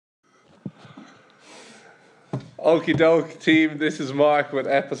Okie doke team, this is Mark with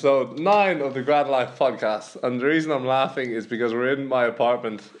episode 9 of the Grad Life podcast, and the reason I'm laughing is because we're in my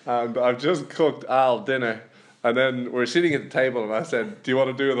apartment and I've just cooked Al dinner, and then we're sitting at the table and I said, do you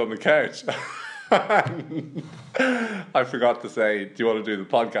want to do it on the couch? I forgot to say, do you want to do the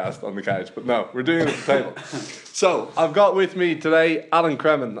podcast on the couch? But no, we're doing it at the table. So I've got with me today Alan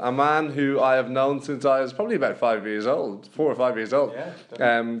Cremin, a man who I have known since I was probably about 4 or 5 years old.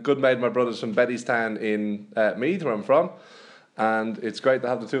 Yeah, good mate, my brothers from Bettystown in Meath, where I'm from, and it's great to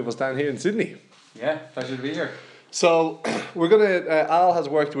have the two of us down here in Sydney. Yeah, pleasure to be here. So we're gonna. Al has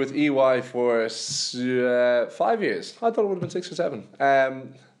worked with EY for 5 years. I thought it would have been 6 or 7.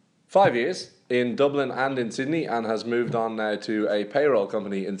 5 years in Dublin and in Sydney, and has moved on now to a payroll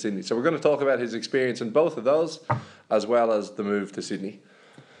company in Sydney. So we're going to talk about his experience in both of those, as well as the move to Sydney.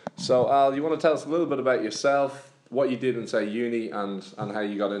 So Al, you want to tell us a little bit about yourself, what you did in, say, uni, and how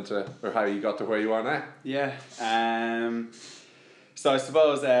you got into, or how you got to where you are now? Yeah. So I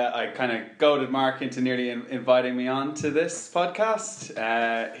suppose I kind of goaded Mark into nearly inviting me on to this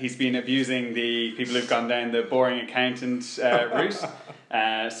podcast. He's been abusing the people who've gone down the boring accountant route.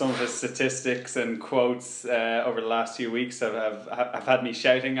 Some of his statistics and quotes over the last few weeks have had me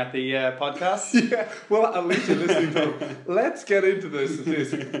shouting at the podcast. Yeah, well, at least you're listening to them. Let's get into the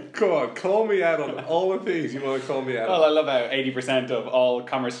statistics. Come on, call me out on all the things you want to call me out on. Well, I love how 80% of all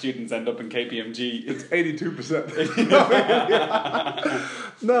commerce students end up in KPMG. It's 82%.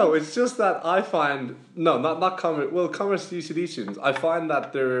 No, it's just that I find, not commerce, well, commerce UCD students, I find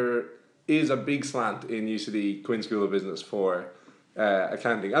that there is a big slant in UCD Queen's School of Business for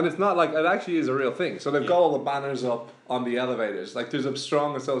accounting, and it's not like it actually is a real thing. So they've got all the banners up on the elevators, like there's a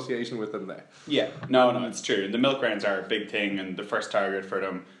strong association with them there. Yeah, no, it's true. The milk rounds are a big thing, and the first target for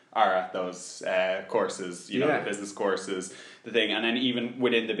them are at those courses, the business courses, the thing. And then even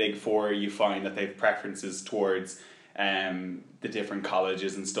within the big four, you find that they have preferences towards the different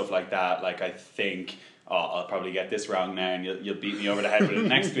colleges and stuff like that. Like, I think, I'll probably get this wrong now, and you'll beat me over the head with it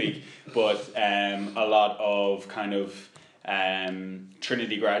next week, but a lot of kind of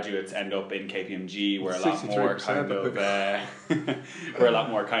Trinity graduates end up in KPMG, where a lot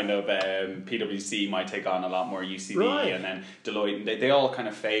more kind of PwC might take on a lot more UCD, right. And then Deloitte. They all kind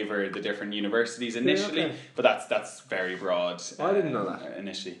of favour the different universities initially, okay. But that's very broad. I didn't know that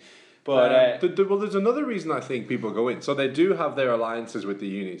initially. But well, there's another reason I think people go in. So they do have their alliances with the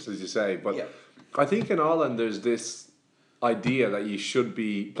unis, as you say, but yeah. I think in Ireland there's this idea that you should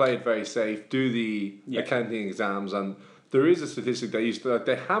play it very safe, do the accounting exams, and there is a statistic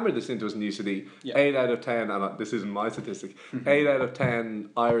they hammered this into us in UCD. 8 out of 10, and this isn't my statistic. 8 out of 10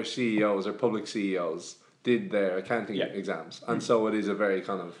 Irish CEOs or public CEOs did their accounting exams, and so it is a very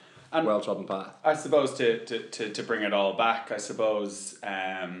kind of well-trodden path. I suppose to bring it all back, I suppose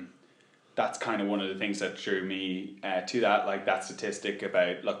that's kind of one of the things that drew me to that, like that statistic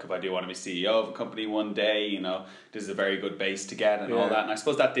about, look, if I do want to be CEO of a company one day, this is a very good base to get and all that. And I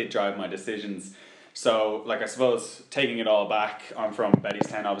suppose that did drive my decisions. So, like, I suppose taking it all back, I'm from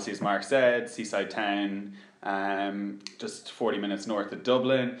Bettystown, obviously, as Mark said, seaside town, just 40 minutes north of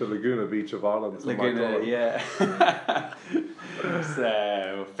Dublin. The Laguna Beach of Ireland. Laguna, yeah.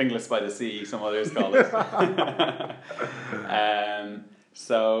 So, Finglas by the Sea, some others call it.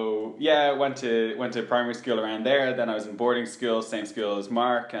 So yeah, went to primary school around there. Then I was in boarding school, same school as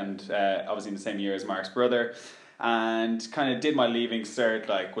Mark, and obviously in the same year as Mark's brother. And kind of did my leaving cert,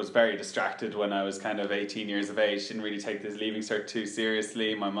 like was very distracted when I was kind of 18 years of age. Didn't really take this leaving cert too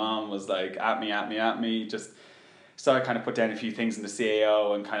seriously. My mom was like at me. So I kind of put down a few things in the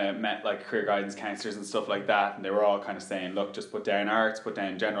CAO and kind of met like career guidance counsellors and stuff like that. And they were all kind of saying, look, just put down arts, put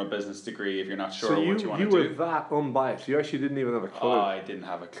down general business degree if you're not sure what you want to do. So you were that unbiased? You actually didn't even have a clue? Oh, I didn't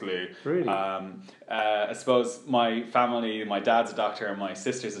have a clue. Really? I suppose my family, my dad's a doctor and my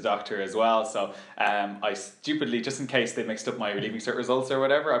sister's a doctor as well. So I stupidly, just in case they mixed up my leaving cert results or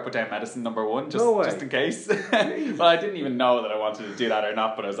whatever, I put down medicine number 1 just in case. Well, I didn't even know that I wanted to do that or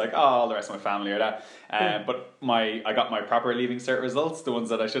not, but I was like, all the rest of my family are that. But I got my proper leaving cert results, the ones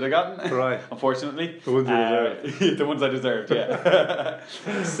that I should have gotten. Right. Unfortunately. The ones you deserved. The ones I deserved, yeah.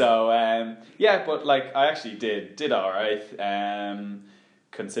 So, but like I actually did all right.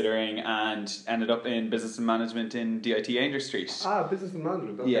 Considering, and ended up in business and management in DIT Ainger Street. Business and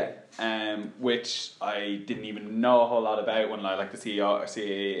management, okay. Yeah, which I didn't even know a whole lot about when the CAO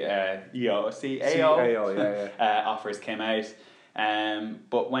offers came out.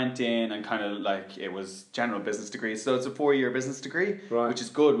 But went in and kind of like it was general business degree, so it's a 4-year business degree, right. Which is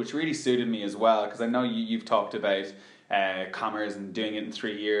good, which really suited me as well, because I know you've talked about commerce and doing it in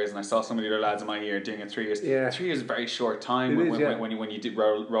 3 years, and I saw some of the other lads in my year doing it 3 years. 3 years is a very short time when you do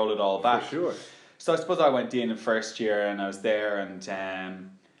roll it all back. For sure. So I suppose I went in first year and I was there, and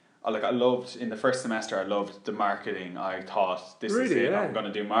I loved in the first semester. I loved the marketing. I thought this is it. I'm going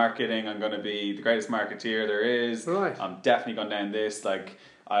to do marketing. I'm going to be the greatest marketeer there is. Right. I'm definitely going down this. Like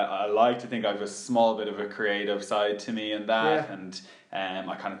I like to think I have a small bit of a creative side to me in that, and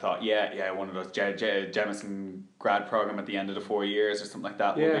I kind of thought, one of those Jemison grad program at the end of the 4 years or something like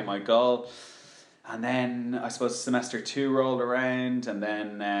that would be my goal. And then I suppose semester 2 rolled around, and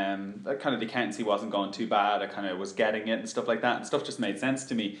then kind of the accountancy wasn't going too bad. I kind of was getting it and stuff like that, and stuff just made sense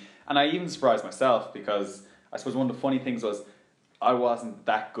to me. And I even surprised myself, because I suppose one of the funny things was I wasn't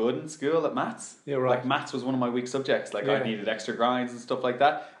that good in school at maths. Yeah, right. Like maths was one of my weak subjects. Like I needed extra grinds and stuff like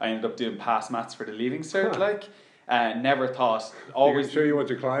that. I ended up doing pass maths for the leaving cert. Like never thought. Always. You sure you want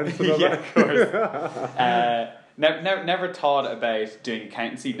your clients to know yeah, that? of course. Never thought about doing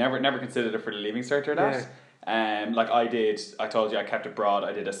accountancy. Never considered it for the leaving cert or that. Like I told you I kept it broad.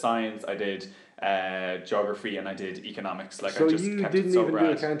 I did a science. I did geography, and I did economics. Like so I just you kept didn't it so even broad.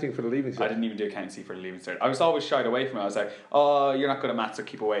 do accounting for the leaving cert? I didn't even do accountancy for the leaving cert. I was always shied away from it. I was like, oh, you're not good at maths, so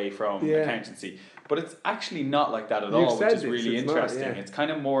keep away from accountancy. But it's actually not like that at all, which is really interesting. It's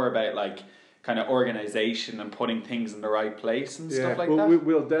kind of more about like kind of organisation and putting things in the right place and stuff like that.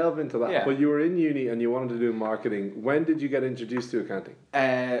 We'll delve into that. Yeah. But you were in uni and you wanted to do marketing. When did you get introduced to accounting?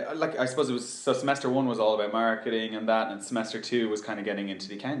 Like I suppose it was, so semester 1 was all about marketing and that, and semester 2 was kind of getting into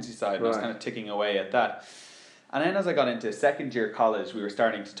the accountancy side, and I was kind of ticking away at that. And then as I got into second year college, we were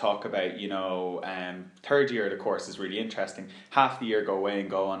starting to talk about, third year of the course is really interesting. Half the year go away and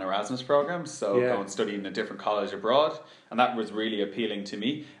go on Erasmus programs, so go and study in a different college abroad. And that was really appealing to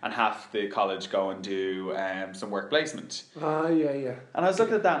me. And half the college go and do some work placement. And I was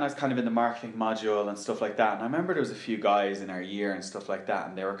looking at that, and I was kind of in the marketing module and stuff like that. And I remember there was a few guys in our year and stuff like that,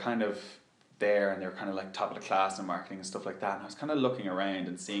 and they were kind of there, and they were kind of like top of the class in marketing and stuff like that. And I was kind of looking around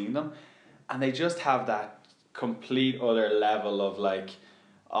and seeing them, and they just have that complete other level of like,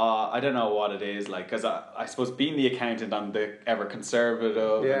 I don't know what it is, like, because I suppose being the accountant, I'm the ever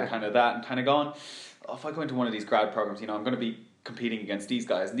conservative and kind of that, and kind of going, if I go into one of these grad programs, I'm going to be competing against these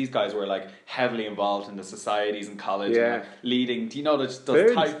guys, and these guys were like heavily involved in the societies in college, and like leading,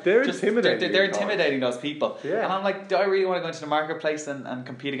 they're intimidating those people, and I'm like, do I really want to go into the marketplace and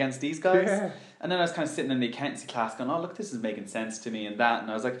compete against these guys? And then I was kind of sitting in the accountancy class going, oh look, this is making sense to me and that,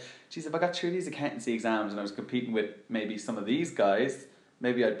 and I was like, geez, if I got through these accountancy exams and I was competing with maybe some of these guys,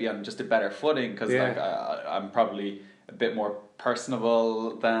 maybe I'd be on just a better footing, because like I'm probably a bit more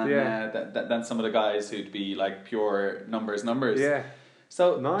personable than some of the guys who'd be like pure numbers.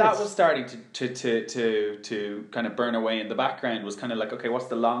 So that was starting to kind of burn away in the background. Was kind of like, okay, what's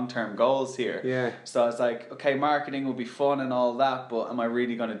the long-term goals here? So I was like, okay, marketing will be fun and all that, but am I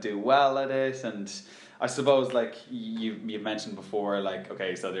really going to do well at it? And I suppose like you've mentioned before, like,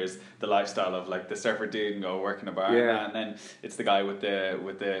 okay, so there's the lifestyle of like the surfer dude and go work in a bar, and then it's the guy with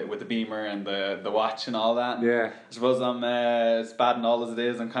the beamer and the watch and all that. And I suppose I'm as bad and all as it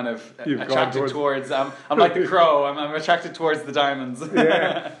is, I'm kind of attracted towards I'm like the crow. I'm attracted towards the diamonds.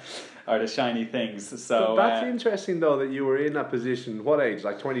 Or the shiny things. So that's interesting though, that you were in that position. What age?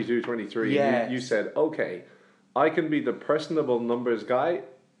 Like 22, 23. You said, okay, I can be the personable numbers guy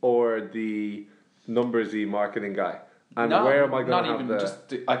or the numbersy marketing guy, and where am I going to have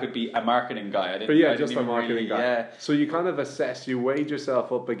I could be a marketing guy. Just a marketing guy. So you kind of assess, you weighed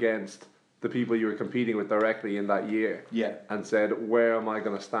yourself up against the people you were competing with directly in that year, and said, where am I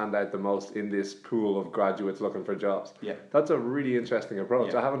going to stand out the most in this pool of graduates looking for jobs? That's a really interesting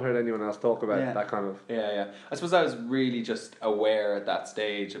approach. I haven't heard anyone else talk about that kind of. I suppose I was really just aware at that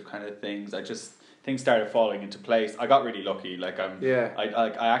stage of kind of things. Things started falling into place. I got really lucky. Like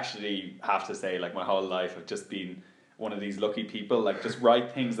I actually have to say, like, my whole life I've just been one of these lucky people. Like, just right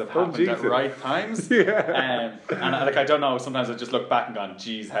things have happened at right times. And like, I don't know. Sometimes I just look back and gone,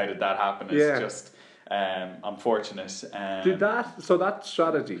 geez, how did that happen? It's just I'm fortunate. That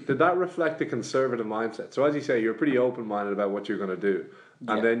strategy, did that reflect a conservative mindset? So as you say, you're pretty open minded about what you're going to do.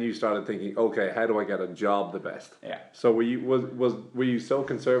 And then you started thinking, okay, how do I get a job the best? So were you so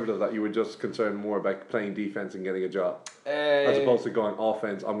conservative that you were just concerned more about playing defense and getting a job, as opposed to going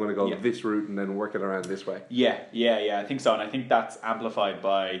offense? I'm going to go this route and then work it around this way. I think so, and I think that's amplified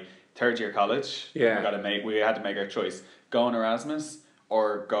by third year college. We had to make our choice: go on Erasmus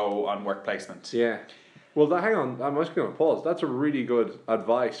or go on work placement. Well, hang on, I'm just going to pause. That's a really good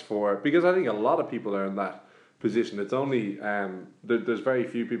advice because I think a lot of people are in that position. It's only there's very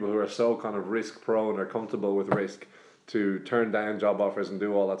few people who are so kind of risk prone or comfortable with risk to turn down job offers and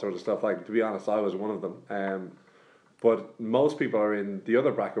do all that sort of stuff. Like, to be honest, I was one of them. But most people are in the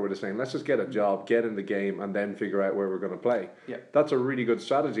other bracket where they're saying, let's just get a job, get in the game, and then figure out where we're going to play. Yeah. That's a really good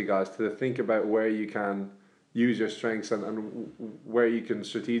strategy, guys, to think about where you can use your strengths and where you can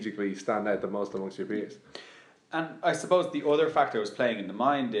strategically stand out the most amongst your peers. And I suppose the other factor I was playing in the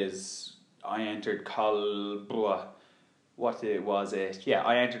mind is I entered I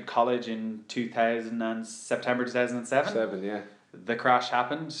entered college in September 2007. 7, yeah. The crash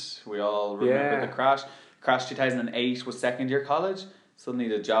happened. We all remember the crash. Crash 2008 was second year college. Suddenly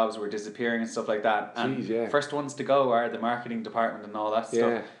the jobs were disappearing and stuff like that. And first ones to go are the marketing department and all that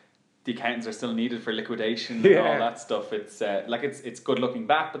stuff. The accountants are still needed for liquidation and all that stuff. It's it's good looking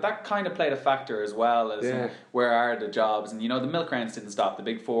back, but that kind of played a factor as well as where are the jobs. And the milk rounds didn't stop. The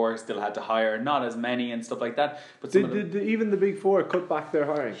Big Four still had to hire, not as many and stuff like that. But did even the Big Four cut back their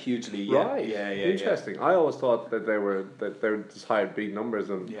hiring hugely? Right. Yeah. Interesting. I always thought that they were just hired big numbers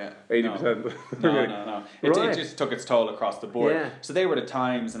and 80%. No. It just took its toll across the board. Yeah. So they were the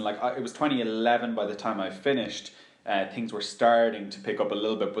times, and it was 2011 by the time I finished. Things were starting to pick up a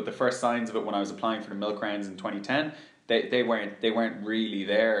little bit, but the first signs of it when I was applying for the milk rounds in 2010, they weren't really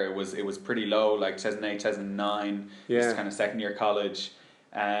there. It was pretty low, like 2008, 2009, just kind of second year college.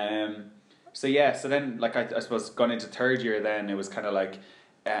 So then I suppose going into third year, then it was kind of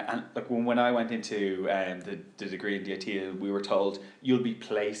and when I went into the degree in DIT, we were told you'll be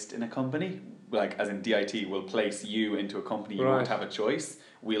placed in a company, as in DIT will place you into a company. You won't have a choice.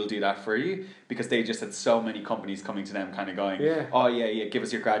 We'll do that for you, because they just had so many companies coming to them kind of going, give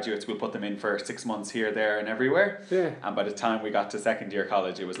us your graduates, we'll put them in for 6 months here, there and everywhere. And by the time we got to second year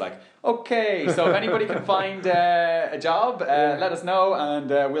college, it was okay, so if anybody can find a job, let us know and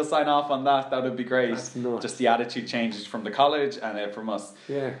we'll sign off on that. That would be great. Just the attitude changes from the college and from us.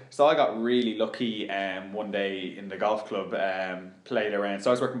 So I got really lucky one day in the golf club, played around. So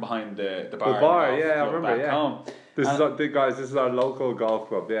I was working behind the bar. I remember, back home. This is our local golf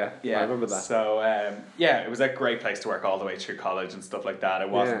club, I remember that. So, it was a great place to work all the way through college and stuff like that. It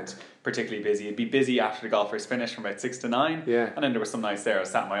wasn't particularly busy. It'd be busy after the golfers finished from about 6 to 9. And then there was some nights there I was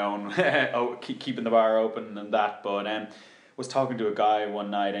sat on my own, keeping the bar open and that. But was talking to a guy one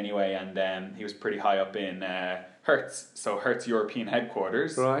night anyway, and he was pretty high up in Hertz. So Hertz European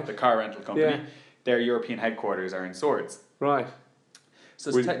headquarters, the car rental company, their European headquarters are in Swords. Right.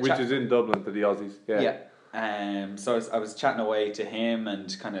 So which is in Dublin to the Aussies. So I was chatting away to him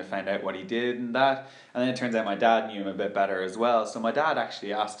and kind of found out what he did and that, and then it turns out my dad knew him a bit better as well. So my dad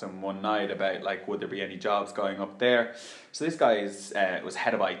actually asked him one night about would there be any jobs going up there. So this guy was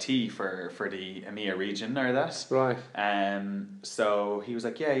head of IT for the EMEA region or that. Right. So he was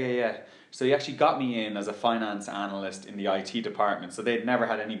like, yeah. So he actually got me in as a finance analyst in the IT department. So they'd never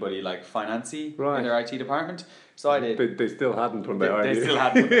had anybody financy in their IT department. So I did. They still hadn't when they still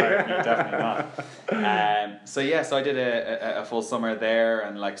hadn't when they hired me, definitely not. So I did a full summer there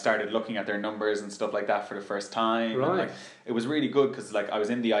and started looking at their numbers and stuff like that for the first time. Right. And, it was really good because I was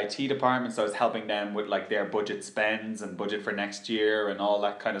in the IT department, so I was helping them with their budget spends and budget for next year and all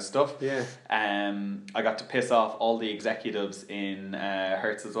that kind of stuff. Yeah. I got to piss off all the executives in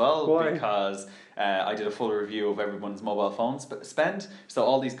Hertz as well. Why? Because I did a full review of everyone's mobile phone spend. So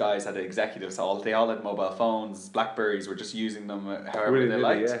all these guys had executives, they all had mobile phones. Blackberries were just using them however they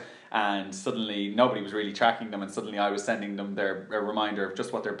liked. And suddenly nobody was really tracking them, and suddenly I was sending them a reminder of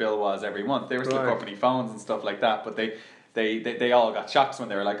just what their bill was every month. They were still company phones and stuff like that, but they all got shocks when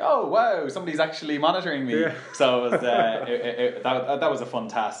they were oh wow, somebody's actually monitoring me. So it was, that was a fun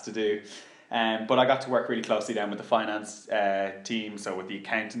task to do. But I got to work really closely then with the finance team, so with the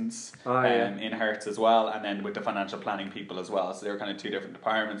accountants in Hertz as well, and then with the financial planning people as well. So they were kind of two different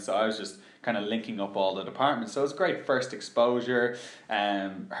departments. So I was just kind of linking up all the departments. So it was a great first exposure.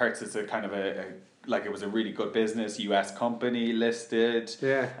 Hertz is a kind of it was a really good business, US company listed.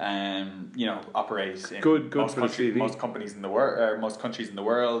 Operates in most companies in the world, most countries in the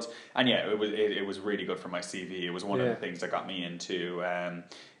world, and it was really good for my CV. It was one of the things that got me into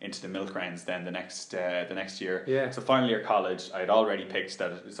the milk rounds. Then the next year. So final year college, I had already picked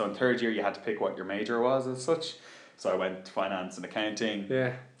that. So in third year, you had to pick what your major was as such. So I went finance and accounting.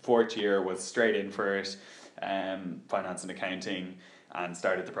 Fourth year was straight in for it, finance and accounting. And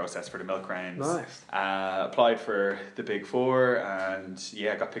started the process for the milk rounds. Nice. Applied for the Big Four and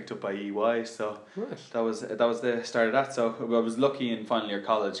got picked up by EY. So that was the start of that. So I was lucky in final year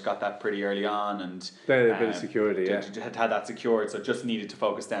college, got that pretty early on, and then a bit of security. Had that secured, so just needed to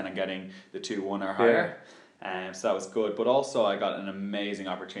focus then on getting the 2-1 or higher. So that was good. But also I got an amazing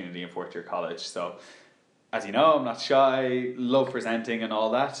opportunity in fourth year college. So as you know, I'm not shy, love presenting and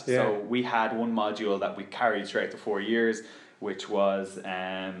all that. So we had one module that we carried throughout the 4 years, which was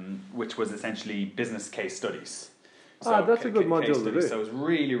essentially business case studies. So that's a good module case to studies. do. So it was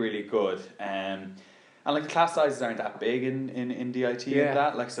really, really good. And like the class sizes aren't that big in DIT and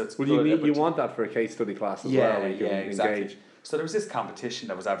that. Like, so it's well, good. you want that for a case study class as well. Where you can exactly. engage. So there was this competition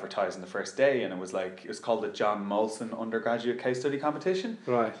that was advertised on the first day, and it was called the John Molson Undergraduate Case Study Competition.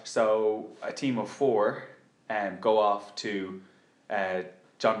 Right. So a team of 4 go off to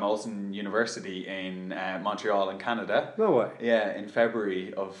John Molson University in Montreal in Canada. No way. Yeah, in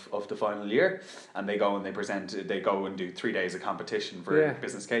February of the final year, and they go and do 3 days of competition for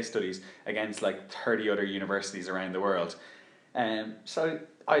business case studies against like 30 other universities around the world. So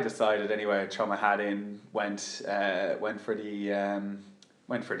I decided anyway, I'd throw my hat in, went for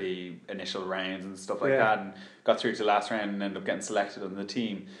the initial rounds and stuff like that, and got through to the last round and ended up getting selected on the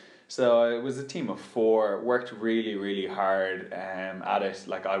team. So it was a team of 4, worked really, really hard at it.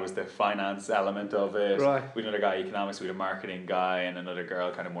 Like, I was the finance element of it. Right. We had another guy economics, we had a marketing guy, and another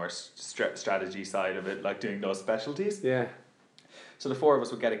girl kind of more strategy side of it, like doing those specialties. Yeah. So the 4 of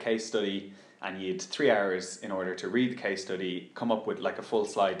us would get a case study, and you had 3 hours in order to read the case study, come up with like a full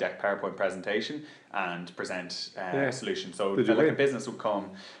slide deck PowerPoint presentation, and present a solution. So a business would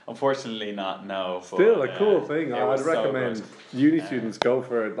come. Unfortunately, not no. Still a cool thing. I'd recommend so uni students go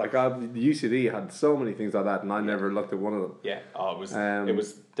for it. Like, the UCD had so many things like that, and I never looked at one of them. Yeah, it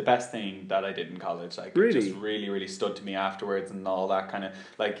was the best thing that I did in college. Like, really? It just really, really stood to me afterwards, and all that kind of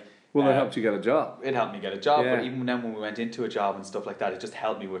like. Well, it helped you get a job. It helped me get a job, but even then, when we went into a job and stuff like that, it just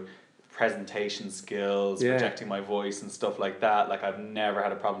helped me with presentation skills, projecting my voice and stuff like that. Like, I've never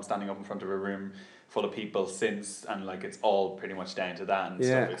had a problem standing up in front of a room full of people since, and like, it's all pretty much down to that and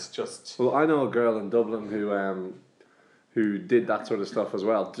stuff. It's just... Well, I know a girl in Dublin who did that sort of stuff as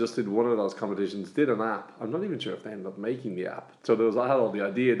well. Just did one of those competitions, did an app. I'm not even sure if they ended up making the app. So I had all the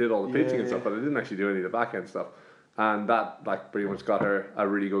idea, did all the pitching and stuff, but I didn't actually do any of the back end stuff. And that like pretty much got her a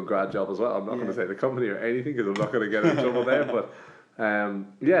really good grad job as well. I'm not going to say the company or anything because I'm not going to get in trouble there, but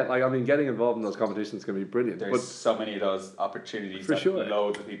getting involved in those competitions can be brilliant. There's so many of those opportunities that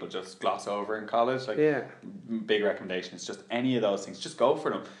loads of people just gloss over in college. Like, big recommendation is just any of those things. Just go for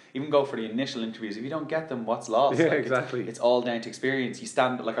them. Even go for the initial interviews. If you don't get them, what's lost? Yeah, like, exactly. It's all down to experience.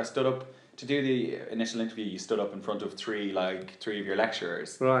 I stood up to do the initial interview. You stood up in front of three of your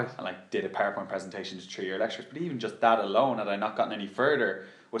lecturers, right? And like did a PowerPoint presentation to 3 of your lecturers. But even just that alone, had I not gotten any further,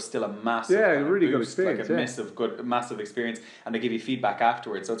 was still a massive really boost, good experience, like a massive experience, and they give you feedback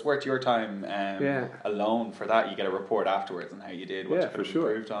afterwards, so it's worth your time alone for that. You get a report afterwards on how you did, what you could have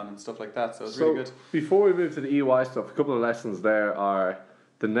improved on and stuff like that, so it's really good. Before we move to the EY stuff, a couple of lessons there are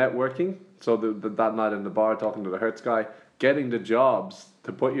the networking, so that night in the bar talking to the Hertz guy, getting the jobs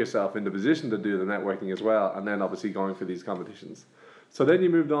to put yourself in the position to do the networking as well, and then obviously going for these competitions. So then you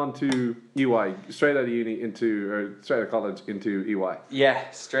moved on to EY, straight out of straight out of college into EY. Yeah,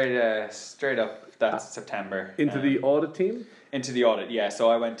 straight up. That's September. Into the audit team. Into the audit, yeah.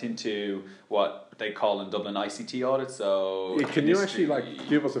 So I went into what they call in Dublin ICT audit. So can you actually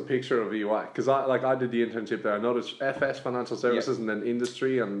give us a picture of EY? Because I did the internship there. I noticed FS Financial Services and then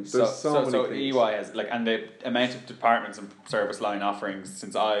industry, and there's so many things. EY has and the amount of departments and service line offerings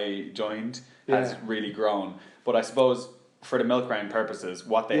since I joined has really grown. But I suppose, for the milk round purposes,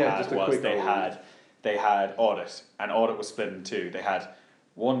 what they had was they had audit, and audit was split in 2. They had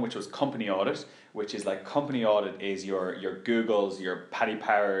one which was company audit, which is like company audit is your Googles, your Paddy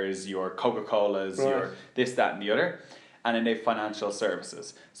Powers, your Coca-Colas, your this, that and the other. And then they have financial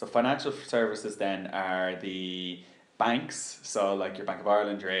services. So financial services then are the banks, so like your Bank of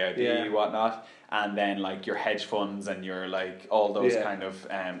Ireland, your AIB, whatnot, and then like your hedge funds and your like all those kind of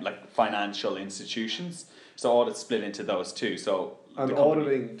like financial institutions. So audit split into those 2. So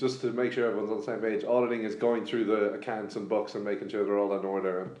auditing, just to make sure everyone's on the same page, auditing is going through the accounts and books and making sure they're all in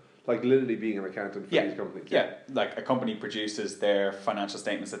order, and like literally being an accountant for these companies. Yeah, like a company produces their financial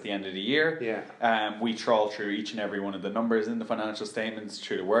statements at the end of the year. We trawl through each and every one of the numbers in the financial statements,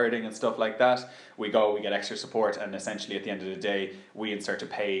 through the wording and stuff like that. We get extra support, and essentially at the end of the day, we insert a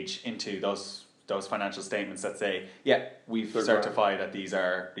page into those financial statements that say, we've certified that these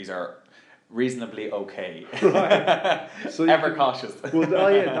are reasonably okay. Right. So ever cautious. Well,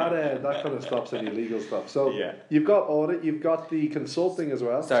 that kind of stops any legal stuff. So you've got audit, you've got the consulting as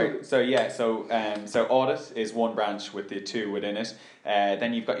well. So audit is one branch with the 2 within it.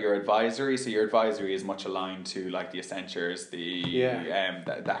 Then you've got your advisory. So your advisory is much aligned to like the Accentures,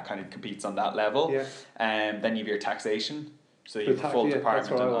 that kind of competes on that level. Then you've your taxation. So you have a full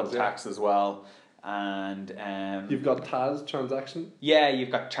department on tax as well. And you've got TAS, transaction. You've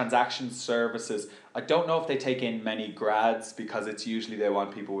got transaction services. I don't know if they take in many grads, because it's usually they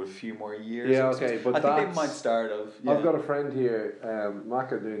want people with a few more years. But I think they might start off. I've got a friend here,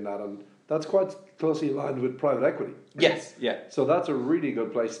 Mac, are doing that, and that's quite closely aligned with private equity. Yes, yeah. So that's a really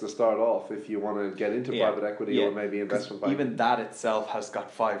good place to start off if you want to get into private equity or maybe investment banking. Even that itself has got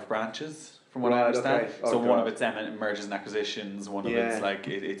 5 branches, from what I understand. Okay. So one of it's mergers and acquisitions, one of it's like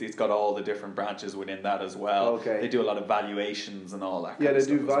it's got all the different branches within that as well. Okay. They do a lot of valuations and all that. Yeah, kind they of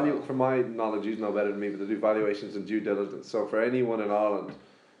stuff do value. well. From my knowledge, you know better than me, but they do valuations and due diligence. So for anyone in Ireland,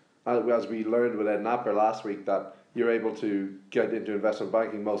 as we learned with Ed Napper last week, that you're able to get into investment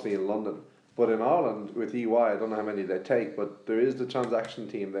banking mostly in London. But in Ireland, with EY, I don't know how many they take, but there is the transaction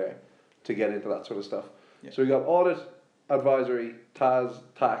team there to get into that sort of stuff. Yeah. So we got audit, advisory, TAS,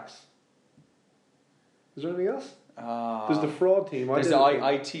 tax. Is there anything else? There's the fraud team. There's the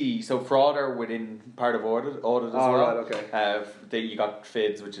IT, so fraud are within part of audit as well. Right, okay. You got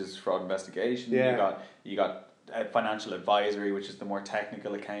FIDS, which is fraud investigation. Yeah. You got financial advisory, which is the more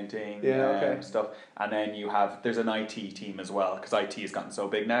technical accounting stuff, and then there's an IT team as well, because IT has gotten so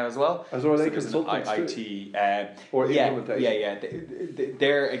big now as well. As well, so they consultants IT or implementation.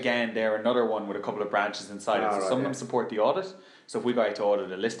 They're another one with a couple of branches inside it. So some of them support the audit. So if we go out to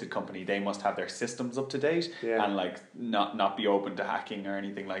audit a listed company, they must have their systems up to date and like not be open to hacking or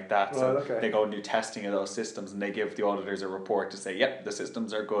anything like that. So they go and do testing of those systems, and they give the auditors a report to say, yep, the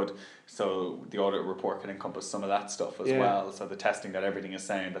systems are good. So the audit report can encompass some of that stuff as well. So the testing that everything is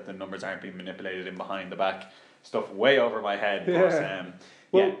sound, that the numbers aren't being manipulated in behind the back. Stuff way over my head.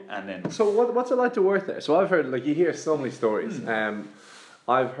 But, and then. So what's it like to work there? So I've heard, like, you hear so many stories.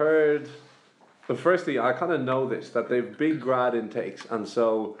 I've heard. But firstly, I kind of know this, that they've big grad intakes, and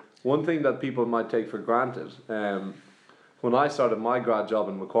so one thing that people might take for granted, when I started my grad job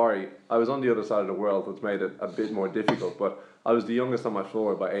in Macquarie, I was on the other side of the world, which made it a bit more difficult, but I was the youngest on my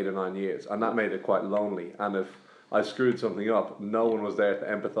floor by 8 or 9 years, and that made it quite lonely, and if I screwed something up, no one was there to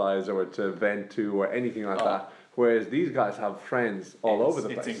empathise or to vent to or anything like that. Whereas these guys have friends all over the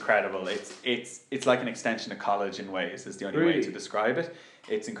place. It's incredible. It's like an extension of college in ways, is the only way to describe it.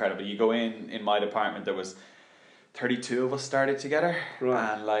 It's incredible. You go in my department, there was 32 of us started together,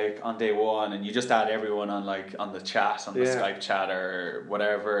 and like on day one, and you just add everyone on the chat, on the Skype chat or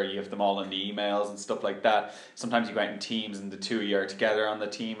whatever. You have them all in the emails and stuff like that. Sometimes you go out in teams, and the 2 of you are together on the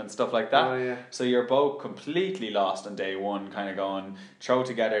team and stuff like that. So you're both completely lost on day one, kind of going throw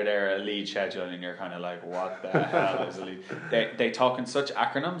together a lead schedule, and you're kind of like, what the hell is a lead? They talk in such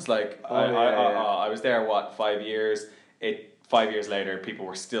acronyms. Like I was there 5 years. 5 years later, people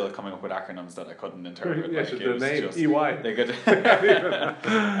were still coming up with acronyms that I couldn't interpret. Yes, their name, EY. They could.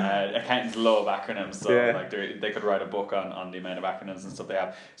 Accountants love acronyms, so they could write a book on the amount of acronyms and stuff they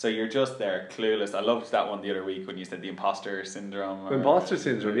have. So you're just there, clueless. I loved that one the other week when you said the imposter syndrome. Imposter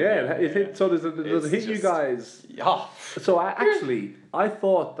syndrome, So does it hit you guys? Yeah. So I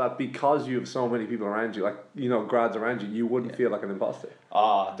thought that because you have so many people around you, like, grads around you, you wouldn't feel like an imposter.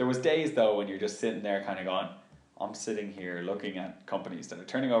 There was days though when you're just sitting there kind of going, I'm sitting here looking at companies that are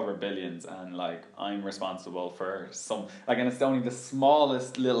turning over billions, and like I'm responsible for some, like, and it's only the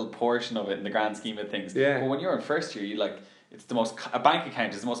smallest little portion of it in the grand scheme of things. But when you're in first year, it's a bank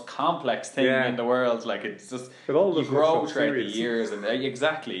account is the most complex thing in the world. Like, it's just you grow throughout the years, and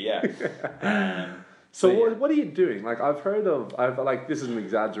So what are you doing? Like, I've this is an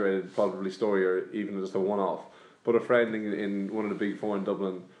exaggerated probably story, or even just a one-off, but a friend in one of the big four in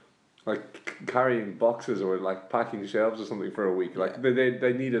Dublin, like carrying boxes or like packing shelves or something for a week. Like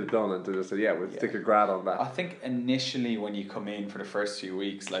they needed it done, and they just said, we'll stick a grad on that. I think initially when you come in for the first few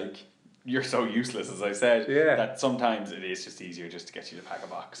weeks, like, you're so useless, as I said, that sometimes it is just easier just to get you to pack a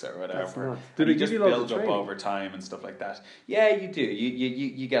box or whatever. Do they just build up over time and stuff like that? Yeah, you do.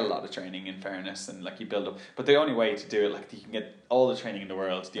 You get a lot of training, in fairness, and like you build up. But the only way to do it, like, you can get all the training in the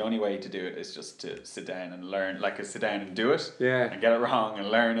world. The only way to do it is just to sit down and learn, sit down and do it, and get it wrong and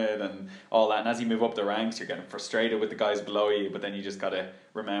learn it and all that. And as you move up the ranks, you're getting frustrated with the guys below you, but then you just gotta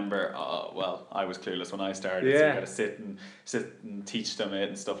remember, I was clueless when I started, so you gotta sit and teach them it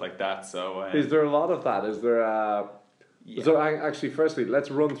and stuff like that. So is there a lot of that? Is there so actually, firstly,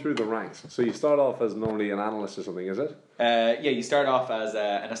 let's run through the ranks. So you start off as normally an analyst or something, is it? You start off as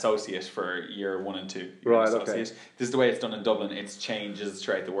an associate for year 1 and 2. This is the way it's done in Dublin. It changes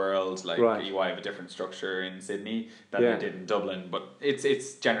throughout the world. Like, EY have a different structure in Sydney than they did in Dublin, but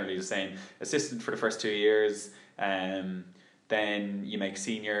it's generally the same. Assistant for the first 2 years, then you make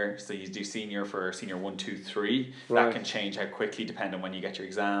senior, so you do senior for senior 1, 2, 3. That can change how quickly depending on when you get your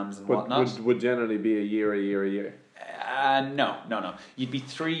exams and whatnot. Would generally be a year. No. You'd be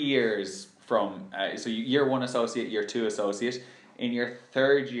 3 years from so year 1 associate, year 2 associate. In your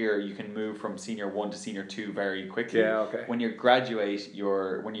third year, you can move from senior 1 to senior 2 very quickly. Yeah, okay. When you graduate,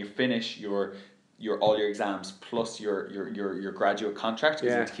 when you finish your all your exams plus your graduate contract,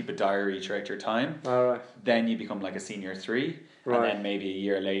 because you have to keep a diary throughout your time. All right. Then you become like a senior 3, and then maybe a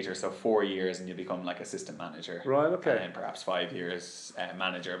year later, so 4 years, and you become like assistant manager. Right. Okay. And then perhaps 5 years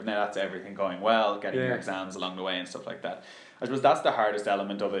manager. But now that's everything going well, getting your exams along the way and stuff like that. I suppose that's the hardest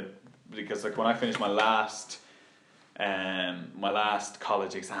element of it, because like when I finished my last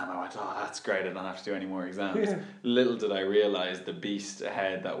college exam, I went, oh, that's great, I don't have to do any more exams. Yeah. Little did I realise the beast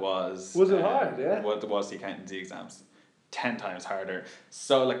ahead that was. Was it hard, yeah? What was the accountancy exams. 10 times harder.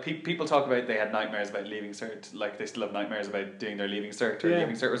 So like people talk about they had nightmares about leaving cert, like they still have nightmares about doing their leaving cert or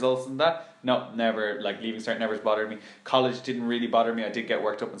leaving cert results and that. No, never, like leaving cert never bothered me. College didn't really bother me. I did get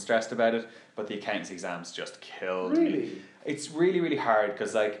worked up and stressed about it, but the accountancy exams just killed me. It's really, really hard,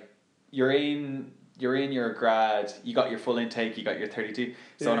 because like you're in your grad, you got your full intake, you got your 32.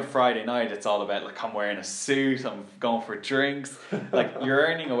 So on a Friday night, it's all about like, I'm wearing a suit, I'm going for drinks. Like you're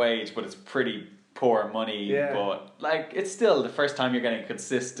earning a wage, but it's pretty poor money. But like it's still the first time you're getting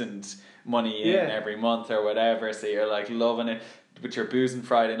consistent money in every month or whatever. So you're like loving it, but you're boozing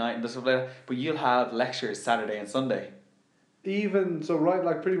Friday night and stuff like that. But you'll have lectures Saturday and Sunday. Even so, right?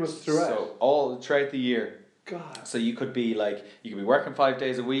 Like pretty much throughout. So all throughout the year. God. So you could be working 5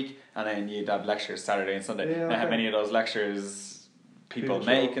 days a week, and then you'd have lectures Saturday and Sunday. Now how many of those lectures people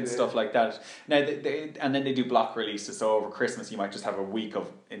make and stuff like that. Now and then they do block releases, so over Christmas you might just have a week of,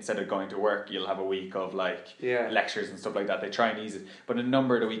 instead of going to work, you'll have a week of like lectures and stuff like that. They try and ease it, but a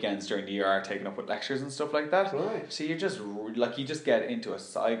number of the weekends during the year are taken up with lectures and stuff like that. So you just get into a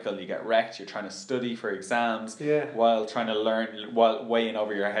cycle, you get wrecked, you're trying to study for exams while trying to learn, while weighing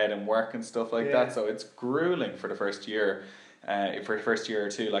over your head and work and stuff like that. So it's grueling for the first year. For the first year or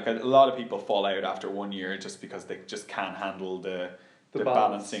two, like a lot of people fall out after 1 year just because they just can't handle the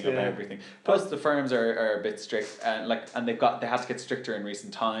balancing of everything. Plus the firms are a bit strict, and they have to get stricter in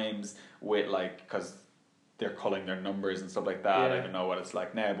recent times with because they're culling their numbers and stuff like that. I don't know what it's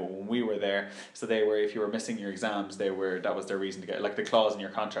like now, but when we were there, so they were, if you were missing your exams, that was their reason to get, like the clause in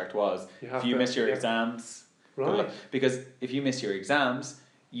your contract was, if you miss your exams, because if you miss your exams,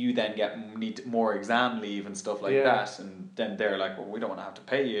 you then need more exam leave and stuff like that, and then they're like, well, we don't want to have to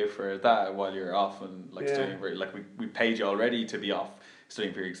pay you for that while you're off and studying for, like we paid you already to be off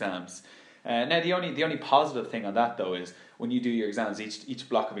studying for your exams. Now the only positive thing on that though is when you do your exams, each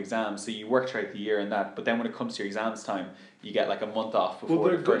block of exams, so you work throughout the year and that, but then when it comes to your exams time, you get like a month off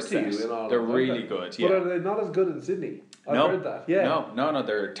before the first set. They're really good. But are they not as good in Sydney? I've heard that. No,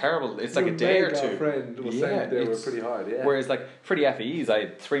 they're terrible. It's like a day or two. My friend was saying they were pretty hard. Whereas like for the FEs, I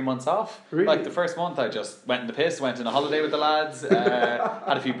had 3 months off. Really? Like the first month, I just went in the piss, went on a holiday with the lads, had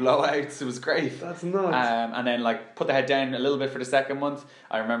a few blowouts. It was great. That's nuts. And then like put the head down a little bit for the second month.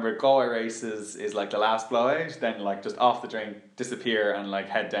 I remember Galway races is like the last blowout. Then like just off the drink, disappear and like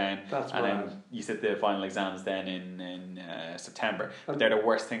head down. That's and mad. Then you sit the final exams then in September. But they're the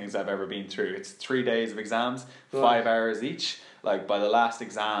worst things I've ever been through. It's 3 days of exams, 5 hours each. Like by the last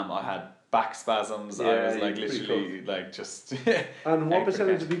exam, I had back spasms. I was like literally like just. And what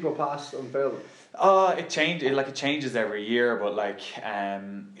percentage of people pass and fail them? It changes every year, but like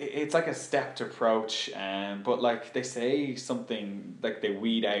it's like a stepped approach. But like they say something like they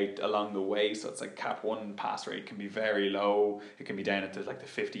weed out along the way, so it's like Cap 1 pass rate can be very low. It can be down at like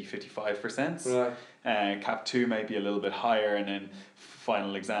the 50-55%. Right. Cap 2 might be a little bit higher, and then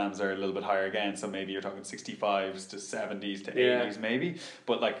final exams are a little bit higher again, so maybe you're talking 65s to 70s to 80s maybe,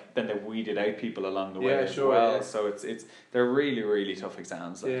 but like then they weeded out people along the way as well. So it's they're really, really tough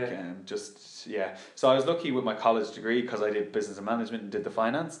exams, so I was lucky with my college degree because I did business and management and did the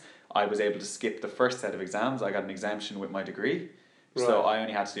finance. I was able to skip the first set of exams. I got an exemption with my degree, so I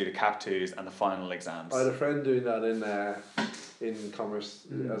only had to do the Cap 2s and the final exams. I had a friend doing that in commerce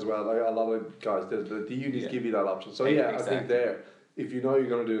as well. Like a lot of guys did. The unis give you that option, so I think if you know you're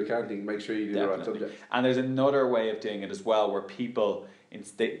going to do accounting, make sure you do the right subject. And there's another way of doing it as well, where people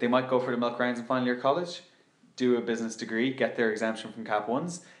they might go for the milk rounds in final year college, do a business degree, get their exemption from Cap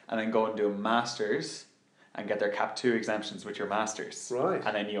 1s, and then go and do a master's and get their Cap 2 exemptions with your master's. Right.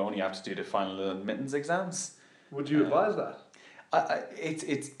 And then you only have to do the final admittance exams. Would you advise that?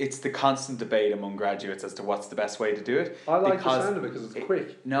 It's the constant debate among graduates as to what's the best way to do it. I like the sound of it because it's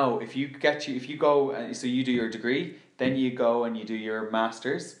quick. No, if you go, so you do your degree, then you go and you do your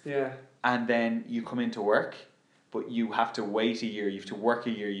master's. Yeah. And then you come into work, but you have to wait a year, you have to work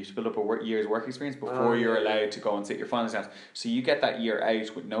a year, you have to build up a year's work experience before you're allowed to go and sit your final exams. So you get that year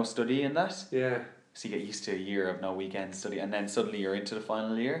out with no study in that. Yeah. So you get used to a year of no weekend study, and then suddenly you're into the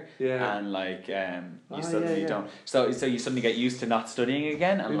final year, and like you suddenly don't. So you suddenly get used to not studying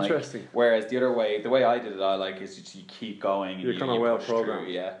again, and Interesting. like whereas the other way, the way I did it, I like is you keep going. You're kind of well programmed.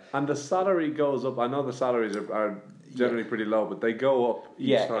 Yeah. And the salary goes up. I know the salaries are generally pretty low, but they go up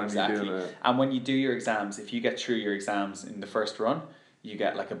each time exactly. you're doing it. And when you do your exams, if you get through your exams in the first run, you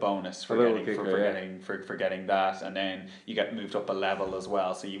get like a bonus for getting that, and then you get moved up a level as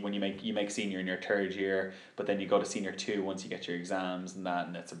well. So when you make senior in your third year, but then you go to senior 2 once you get your exams and that,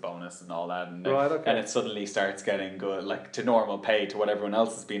 and it's a bonus and all that, and then it suddenly starts getting good, like to normal pay to what everyone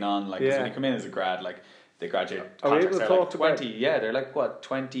else has been on. Like 'cause when you come in as a grad, like the graduate contracts are like 20, they're like what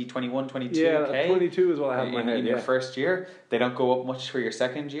 20, 21, 22 k. 22 is what I have in my head. In your first year, they don't go up much for your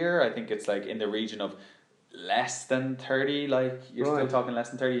second year. I think it's like in the region of less than 30, like you're still talking less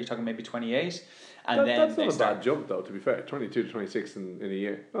than 30, you're talking maybe 28, and then that's not a bad jump though, to be fair. 22 to 26 in a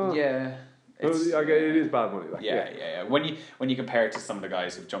year. Yeah, it is bad money. Like, yeah. When you compare it to some of the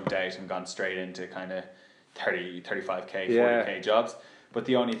guys who've jumped out and gone straight into kind of 30, 35k, 40k jobs. But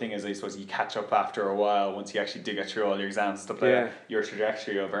the only thing is, I suppose you catch up after a while once you actually do get through all your exams and stuff like that. Your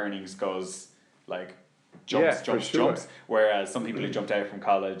trajectory of earnings goes like jumps. Whereas some people who jumped out from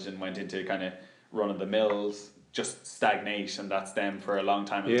college and went into kind of run of the mills just stagnate, and that's them for a long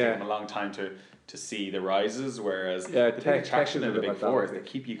time. It'll take them a long time to see the rises. Whereas the big attraction of the Big Four is they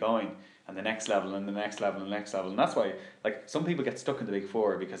keep you going, and the next level and the next level and the next level. And that's why like some people get stuck in the Big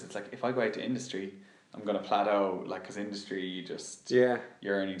Four, because it's like, if I go out to industry, I'm gonna plateau, like, because industry you just your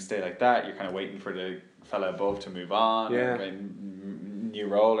earnings stay like that. You're kind of waiting for the fella above to move on, or a new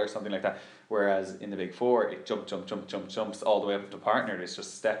role or something like that. Whereas in the Big Four, it jumps all the way up to partner. It's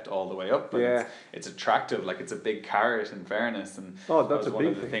just stepped all the way up, and it's attractive. Like, it's a big carrot, in fairness. And that's one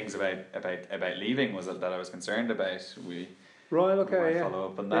of the things about leaving was that I was concerned about. We follow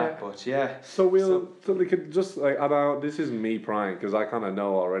up on that, but So we could just like, I know this isn't me prying, because I kind of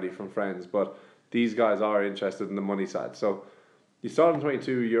know already from friends, but these guys are interested in the money side. So you start on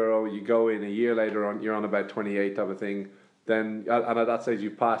 €22, you go in a year later on, you're on about 28 type of thing. Then, and at that stage, you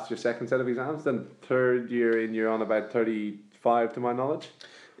passed your second set of exams. Then third year in, you're on about 35, to my knowledge.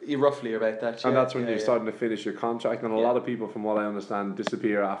 You're roughly about that, and that's when you're starting to finish your contract. And a lot of people, from what I understand,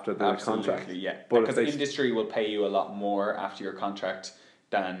 disappear after the contract. But because industry will pay you a lot more after your contract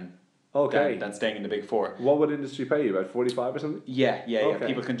than staying in the Big Four. What would industry pay you? About 45 or something? Yeah.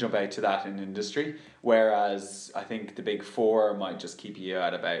 People can jump out to that in industry, whereas I think the Big Four might just keep you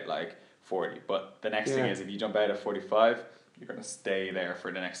at about like 40. But the next thing is, if you jump out at 45, you're going to stay there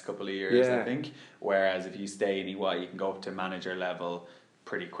for the next couple of years, I think. Whereas if you stay in EY, you can go up to manager level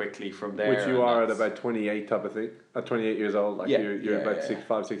pretty quickly from there. Which you are at about 28 type of thing. At 28 years old, like you're about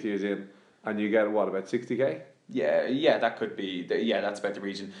 6 years in, and you get what, about 60k? Yeah, that could be. That's about the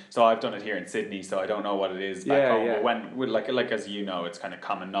region. So I've done it here in Sydney, so I don't know what it is back home. But when, like as you know, it's kind of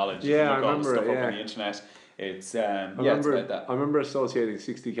common knowledge. Yeah, I remember all the stuff up on the internet. It's it's about that. I remember associating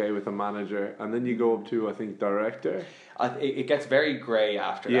 60k with a manager, and then you go up to, I think, director. It gets very grey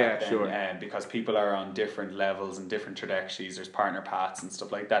after that. Yeah, sure. Because people are on different levels and different trajectories. There's partner paths and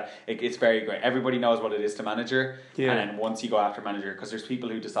stuff like that. It's very grey. Everybody knows what it is to manager. Yeah. And then once you go after manager, because there's people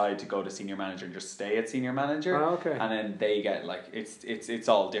who decide to go to senior manager and just stay at senior manager. Oh, okay. And then they get like it's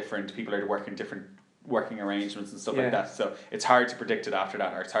all different. People are working different working arrangements and stuff like that, so it's hard to predict it after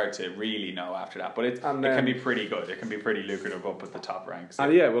that, or it's hard to really know after that, but it can be pretty good. It can be pretty lucrative up at the top ranks.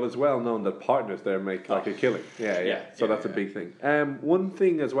 And well, it's well known that partners there make like a killing. So that's a big thing. One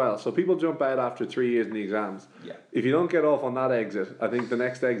thing as well, so people jump out after 3 years in the exams. If you don't get off on that exit, I think the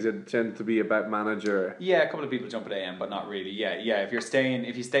next exit tends to be about manager. A couple of people jump at AM, but not really. If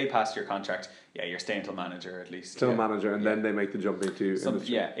you stay past your contract, you're staying till manager at least. Till manager, and then they make the jump into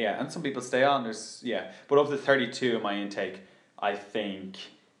industry. And some people stay on. But of the 32 in my intake, I think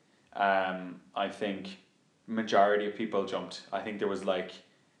majority of people jumped. I think there was like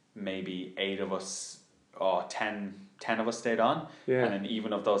maybe 8 of us, 10 of us stayed on. And then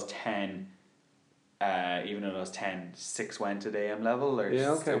even of those 10, 6 went to the AM level,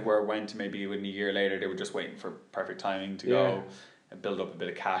 or went maybe a year later. They were just waiting for perfect timing to go and build up a bit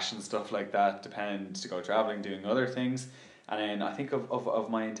of cash and stuff like that. Depends, to go traveling, doing other things. And then I think of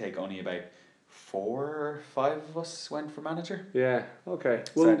my intake, only about 4 or 5 of us went for manager. Okay.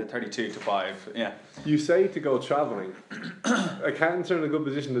 So I did 32 to 5. You say to go travelling. Accountants are in a good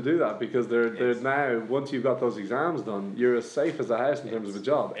position to do that, because they're now, once you've got those exams done, you're as safe as a house in terms of a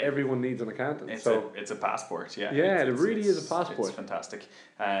job. Everyone needs an accountant. It's a passport. It really is a passport. It's fantastic.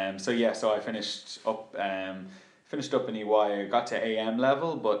 So I finished up in EY. I got to AM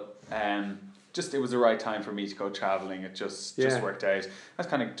level, but it was the right time for me to go traveling. It just worked out. I was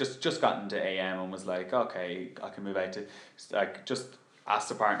kind of just got into AM and was like, okay, I can move out to, like, just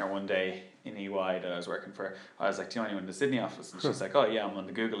asked a partner one day in EY that I was working for. I was like, do you know anyone in the Sydney office? And she's like, oh yeah, I'm on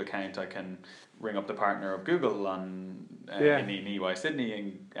the Google account. I can ring up the partner of Google in EY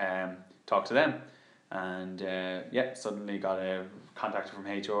Sydney and talk to them. And suddenly got a contact from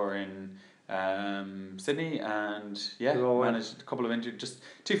HR in Sydney, and managed a couple of just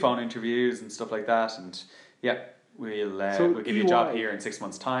 2 phone interviews and stuff like that, and we'll give you a job here in 6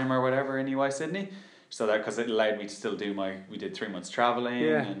 months' time or whatever in EY Sydney. So that, because it allowed me to still do we did 3 months traveling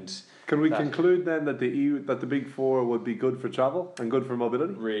and. Can we conclude then that the Big Four would be good for travel and good for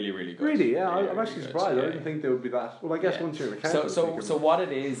mobility? Really, really good. Really, yeah. Really, I'm actually surprised. I didn't think they would be that. Well, I guess once you're an accountant. So what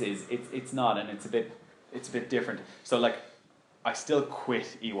it is it's not, and it's a bit different. So like, I still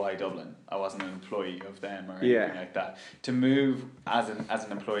quit EY Dublin. I wasn't an employee of them or anything like that. To move as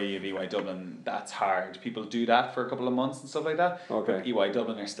an employee of EY Dublin, that's hard. People do that for a couple of months and stuff like that. Okay. But EY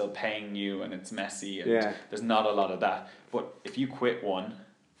Dublin are still paying you, and it's messy, and there's not a lot of that. But if you quit one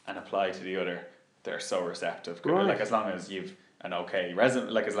and apply to the other, they're so receptive. Right. Like, as long as you've an okay resume,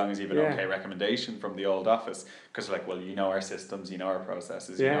 like as long as you've an okay recommendation from the old office, because like, well, you know our systems, you know our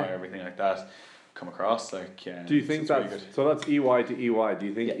processes, you know everything like that. Come across like. Do you think that's really so? That's EY to EY. Do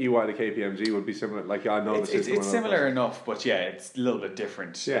you think EY to KPMG would be similar? Like, I know it's similar enough, but it's a little bit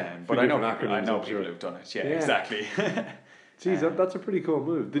different. But I know people who've done it. Yeah. Exactly. Jeez, that's a pretty cool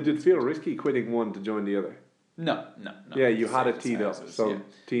move. Did it feel risky quitting one to join the other? No. Yeah, you had it teed up. So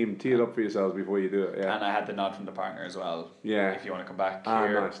tee it up for yourselves before you do it. Yeah. And I had the nod from the partner as well. Yeah. If you want to come back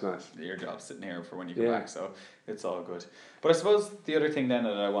here, nice. Your job's sitting here for when you come back, so it's all good. But I suppose the other thing then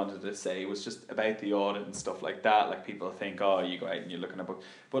that I wanted to say was just about the audit and stuff like that. Like, people think, oh, you go out and you're looking at books,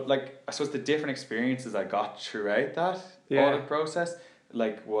 but like, I suppose the different experiences I got throughout that audit process,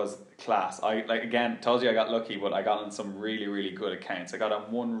 like, was class. I, like, again, told you I got lucky, but I got on some really, really good accounts. I got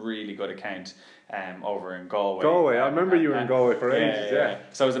on one really good account over in Galway. I remember you were in Galway for ages. Yeah.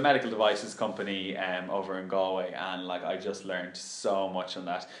 So it was a medical devices company over in Galway, and like, I just learned so much on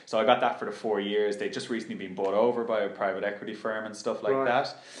that. So I got that for the 4 years. They just recently been bought over by a private equity firm and stuff like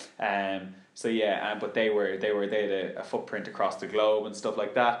that. But they had a footprint across the globe and stuff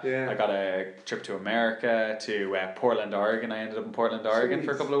like that. Yeah. I got a trip to America, to Portland, Oregon. I ended up in Portland, Oregon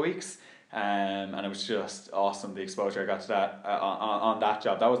for a couple of weeks. And it was just awesome, the exposure I got to that on that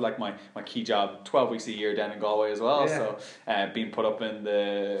job. That was like my key job, 12 weeks a year down in Galway as well. So being put up in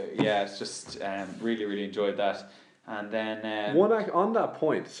it's just really, really enjoyed that. And then on that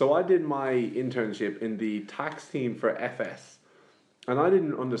point, so I did my internship in the tax team for FS, and I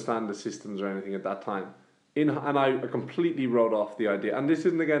didn't understand the systems or anything at that time. And I completely wrote off the idea, and this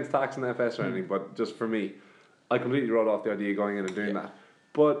isn't against tax and FS or anything, but just for me, I completely wrote off the idea of going in and doing that.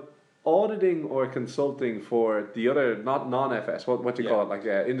 But auditing or consulting for the other non-FS, what you call it, like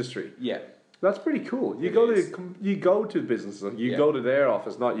industry. Yeah. That's pretty cool. You go to businesses, you go to their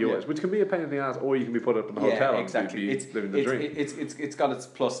office, not yours, which can be a pain in the ass, or you can be put up in a hotel. Exactly. And living the dream. It's got its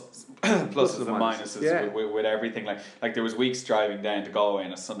pluses and minuses with everything. Like there was weeks driving down to Galway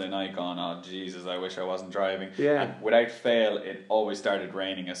on a Sunday night, going, oh Jesus, I wish I wasn't driving. Yeah. And without fail, it always started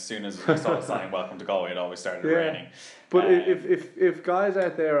raining as soon as we saw the sign "Welcome to Galway." It always started raining. But if guys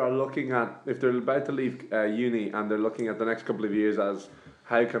out there are looking at, if they're about to leave uni and they're looking at the next couple of years as,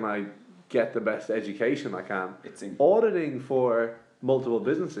 how can I get the best education I can, auditing for multiple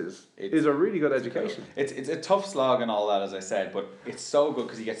businesses is a really good education. It's a tough slog and all that, as I said, but it's so good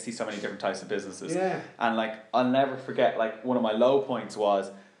because you get to see so many different types of businesses. Yeah. And like, I'll never forget, like, one of my low points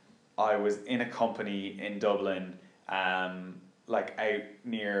was I was in a company in Dublin, like out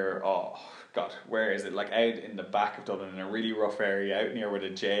near, where is it? Like out in the back of Dublin, in a really rough area, out near where the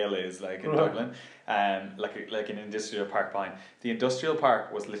jail is, like in Dublin, like an industrial park behind. The industrial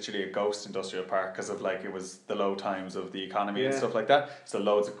park was literally a ghost industrial park because of like, it was the low times of the economy and stuff like that. So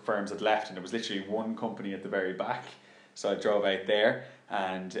loads of firms had left, and it was literally one company at the very back. So I drove out there,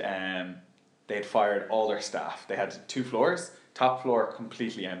 and they'd fired all their staff. They had 2 floors. Top floor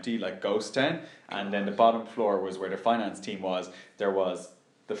completely empty, like ghost town, and then the bottom floor was where the finance team was. There was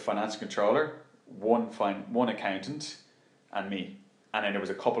the financial controller, one accountant, and me. And then there was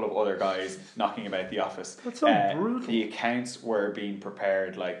a couple of other guys knocking about the office. That's so brutal. The accounts were being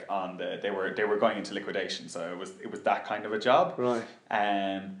prepared, like they were going into liquidation, so it was that kind of a job. Right.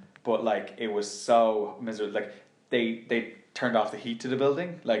 But like, it was so miserable. Like they turned off the heat to the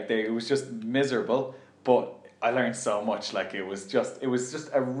building. Like it was just miserable. But I learned so much. Like it was just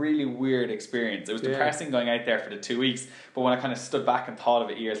a really weird experience. It was depressing going out there for the 2 weeks, but when I kind of stood back and thought of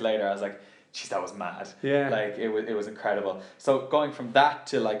it years later, I was like, geez, that was mad. Yeah. Like it was incredible. So going from that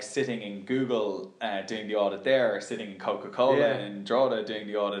to like sitting in Google doing the audit there, or sitting in Coca-Cola in Drogheda doing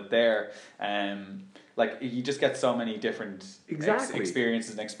the audit there, like you just get so many different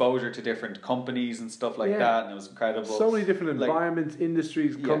experiences and exposure to different companies and stuff like that, and it was incredible. So many different environments,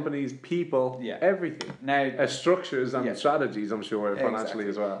 industries, companies, people, everything. Now structures and strategies, I'm sure, financially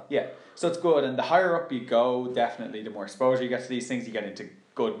as well. Yeah, so it's good, and the higher up you go, definitely the more exposure you get to these things, you get into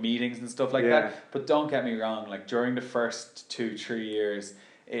good meetings and stuff like that. But don't get me wrong, like during the first 2-3 years,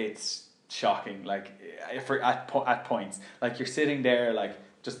 it's shocking. Like at points, like you're sitting there, like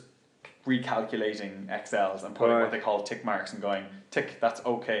just recalculating Excels and putting what they call tick marks and going, tick, that's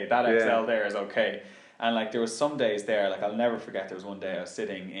okay, that Excel there is okay. And like there was some days there, like I'll never forget, there was one day I was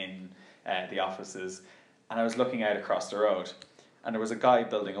sitting in the offices and I was looking out across the road and there was a guy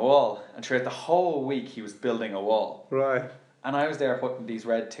building a wall, and throughout the whole week he was building a wall. Right. And I was there putting these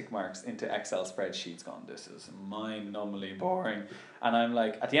red tick marks into Excel spreadsheets going, this is mind-numbingly boring. And I'm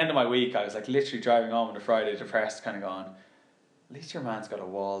like, at the end of my week, I was like literally driving home on a Friday depressed, kind of going, at least your man's got a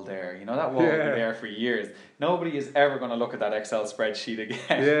wall there. You know, that wall will be there for years. Nobody is ever going to look at that Excel spreadsheet again.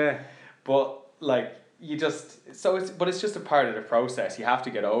 Yeah. But like, you just, it's just a part of the process. You have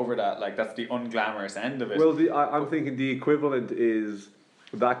to get over that. Like, that's the unglamorous end of it. Well, I'm thinking the equivalent is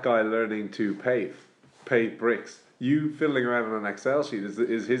that guy learning to pave bricks. You fiddling around on an Excel sheet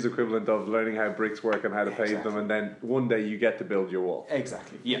is his equivalent of learning how bricks work and how to pave them, and then one day you get to build your wall.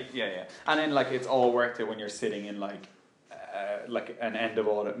 Exactly. Yeah. And then like it's all worth it when you're sitting in like an end of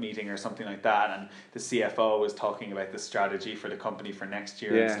audit meeting or something like that, and the CFO was talking about the strategy for the company for next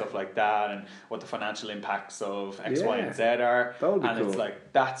year and stuff like that, and what the financial impacts of X, Y, and Z are. That would be cool. It's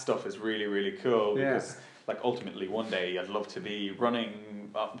like that stuff is really, really cool because like ultimately one day I'd love to be running.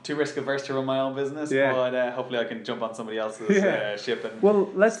 Too risk averse to run my own business, but hopefully I can jump on somebody else's ship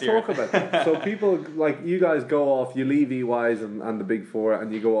and let's talk about that. So people like you guys go off, you leave EYs and the Big Four,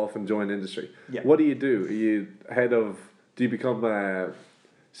 and you go off and join industry. What do? Are you head of? Do you become a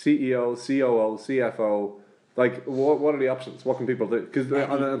CEO, COO, CFO? Like what are the options? What can people do? Because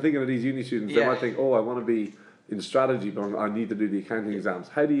I'm thinking of these uni students, they might think, I want to be in strategy, but I need to do the accounting exams.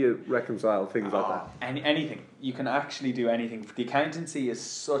 How do you reconcile things like that? Anything. You can actually do anything. The accountancy is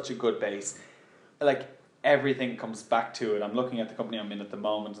such a good base. Like, everything comes back to it. I'm looking at the company I'm in at the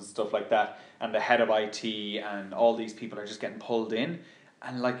moment and stuff like that, and the head of IT and all these people are just getting pulled in.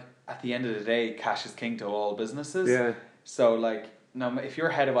 And, like, at the end of the day, cash is king to all businesses. Yeah. So, like, no, if you're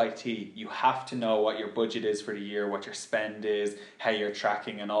head of IT, you have to know what your budget is for the year, what your spend is, how you're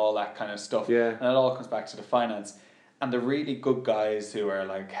tracking and all that kind of stuff. Yeah. And it all comes back to the finance. And the really good guys who are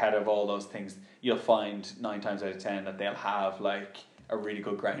like head of all those things, you'll find 9 times out of 10 that they'll have like a really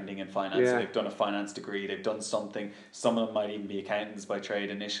good grounding in finance. Yeah. They've done a finance degree, they've done something. Some of them might even be accountants by trade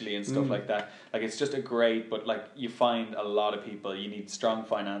initially and stuff like that. Like it's just a great, but like you find a lot of people, you need strong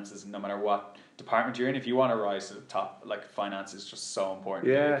finances no matter what department you're in. If you want to rise to the top, like finance is just so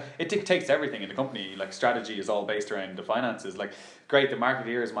important. Yeah. It dictates everything in the company. Like strategy is all based around the finances. Like great, the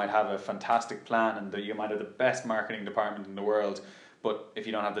marketeers might have a fantastic plan and you might have the best marketing department in the world, but if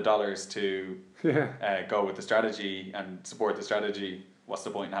you don't have the dollars to go with the strategy and support the strategy, what's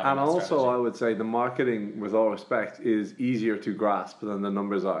the point in having that strategy? And also I would say the marketing, with all respect, is easier to grasp than the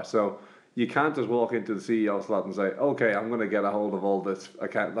numbers are. So you can't just walk into the CEO slot and say, okay, I'm going to get a hold of all this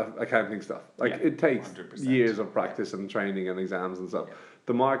accounting stuff. Like it takes 100%. Years of practice and training and exams and stuff.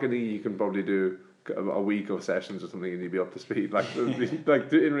 The marketing, you can probably do a week of sessions or something and you'd be up to speed. Like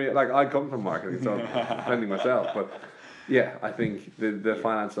I come from marketing, so I'm defending myself. But yeah, I think the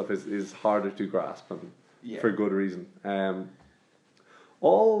finance stuff is harder to grasp and for good reason.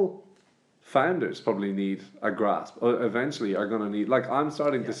 All founders probably need a grasp, or eventually are going to need, like I'm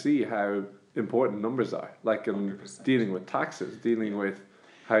starting to see how important numbers are, like in 100%. Dealing with taxes, dealing with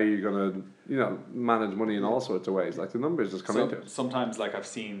how you're going to, manage money in all sorts of ways. Like the numbers just come into it. Sometimes like I've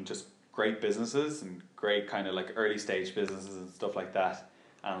seen just great businesses and great kind of like early stage businesses and stuff like that.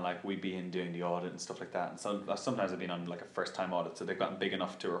 And like we'd be in doing the audit and stuff like that. And sometimes I've been on like a first time audit, so they've gotten big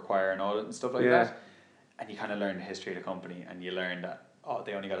enough to require an audit and stuff like that. And you kind of learn the history of the company and you learn that,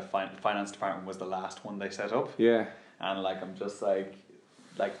 they only got a finance department was the last one they set up. Yeah. And like I'm just like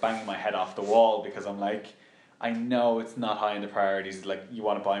banging my head off the wall because I'm like, I know it's not high in the priorities. Like you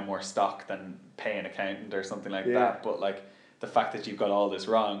want to buy more stock than pay an accountant or something like that. But like the fact that you've got all this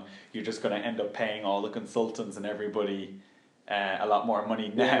wrong, you're just going to end up paying all the consultants and everybody a lot more money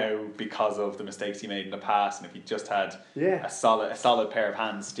now because of the mistakes you made in the past. And if you just had a solid pair of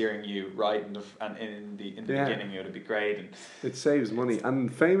hands steering you right in the beginning, it would be great. And it saves money.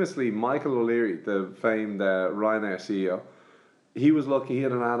 And famously, Michael O'Leary, the famed Ryanair CEO, he was lucky. He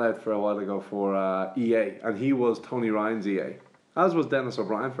had an ad out for a while ago for EA, and he was Tony Ryan's EA, as was Dennis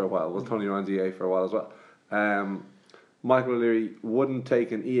O'Brien for a while. Was Tony Ryan's EA for a while as well. Michael O'Leary wouldn't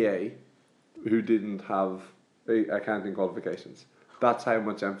take an EA who didn't have accounting qualifications. That's how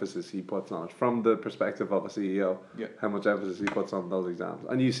much emphasis he puts on it from the perspective of a CEO. Yeah. How much emphasis he puts on those exams,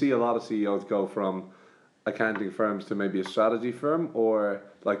 and you see a lot of CEOs go from accounting firms to maybe a strategy firm or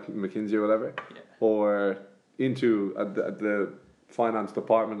like McKinsey or whatever, or into the finance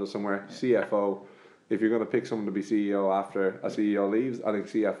department or somewhere, CFO. If you're going to pick someone to be CEO after a CEO leaves, I think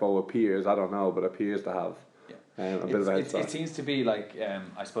CFO appears, I don't know, but appears to have a bit of a head start. It seems to be like,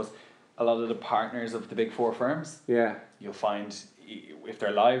 I suppose, a lot of the partners of the big four firms, you'll find if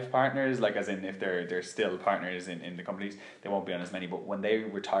they're live partners, like as in if they're still partners in the companies, they won't be on as many, but when they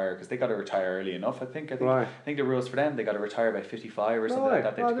retire, because they got to retire early enough, I think the rules for them, they got to retire by 55 or something like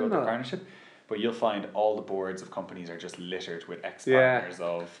that, they have to go to partnership. But you'll find all the boards of companies are just littered with ex-partners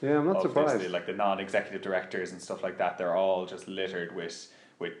of I'm not surprised. Like the non-executive directors and stuff like that. They're all just littered with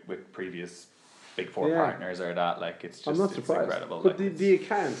previous big four partners or that. Like it's just I'm not surprised. It's incredible. But like, the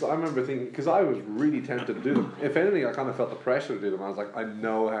accounts, I remember thinking, because I was really tempted to do them. If anything, I kind of felt the pressure to do them. I was like, I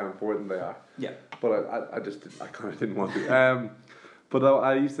know how important they are. Yeah. But I just didn't, I kind of didn't want to. But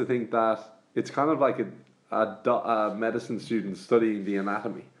I used to think that it's kind of like a medicine student studying the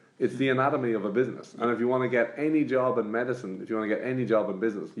anatomy. It's the anatomy of a business. And if you want to get any job in medicine, if you want to get any job in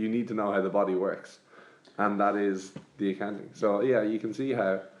business, you need to know how the body works. And that is the accounting. So yeah, you can see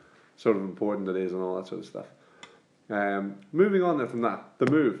how sort of important it is and all that sort of stuff. Moving on then from that, the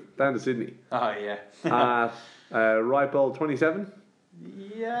move down to Sydney. Oh yeah. At ripe old 27.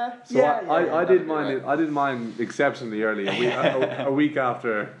 Yeah. So I did mine. I did mine exceptionally early, a week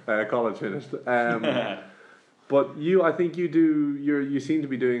after college finished. But I think you seem to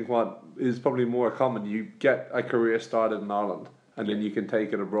be doing what is probably more common. You get a career started in Ireland, and then you can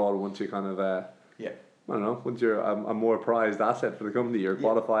take it abroad once you kind of I don't know, once you're a more prized asset for the company, you're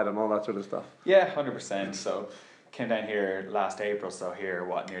qualified and all that sort of stuff. Yeah, 100%. So came down here last April, so here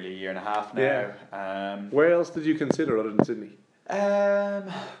nearly a year and a half now. Yeah. Where else did you consider other than Sydney? I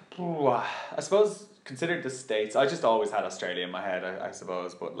suppose considered the States. I just always had Australia in my head, I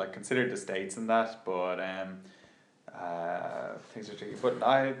suppose, but like considered the States and that, but things are tricky. But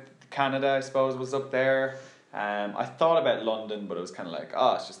Canada, I suppose, was up there. I thought about London, but it was kind of like,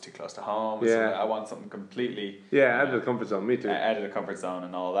 it's just too close to home. Yeah. So I want something completely out of the comfort zone. Me too. Out of the comfort zone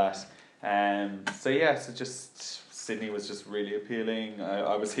and all that. So just Sydney was just really appealing.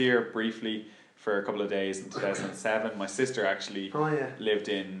 I was here briefly for a couple of days in 2007. My sister actually lived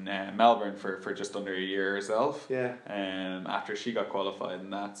in Melbourne for just under a year herself. Yeah. After she got qualified in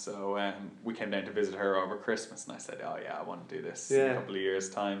that, so we came down to visit her over Christmas, and I said, I want to do this in a couple of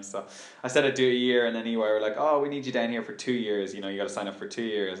years' time. So I said I'd do a year, and then EY were like, we need you down here for 2 years. You got to sign up for 2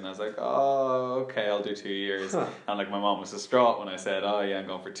 years, and I was like, okay, I'll do 2 years. And like my mom was distraught when I said, I'm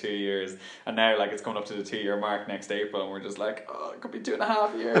going for 2 years, and now like it's coming up to the 2 year mark next April, and we're just like, it could be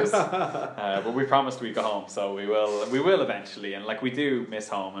 2.5 years. But we promised we'd go home, so we will eventually, and like we do miss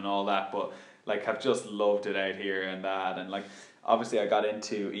home and all that, but like have just loved it out here and that, and like obviously I got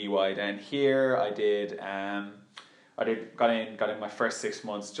into EY down here. I got in my first 6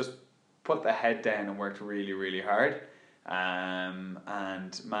 months, just put the head down and worked really, really hard,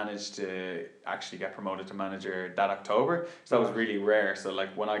 and managed to actually get promoted to manager that October. So that was really rare. So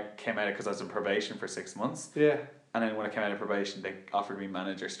like when I came out, because I was in probation for 6 months, and then when I came out of probation, they offered me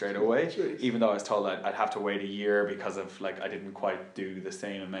manager straight away. Jeez. Even though I was told I'd have to wait a year because of like I didn't quite do the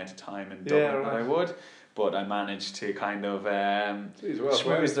same amount of time in Dublin that I would. But I managed to kind of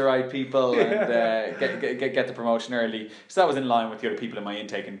schmooze the right people and get the promotion early. So that was in line with the other people in my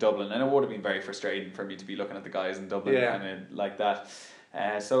intake in Dublin, and it would have been very frustrating for me to be looking at the guys in Dublin kind of like that.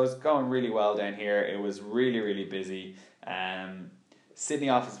 So it was going really well down here. It was really, really busy. Sydney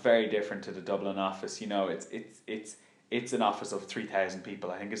office is very different to the Dublin office. It's an office of 3,000 people.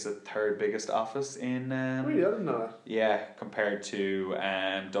 I think it's the third biggest office in. Really, I didn't know that. Yeah, compared to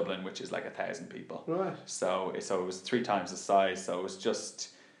Dublin, which is like 1,000 people. Right. So it was 3 times the size. So it was just,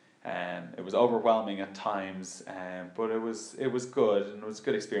 it was overwhelming at times. But it was good, and it was a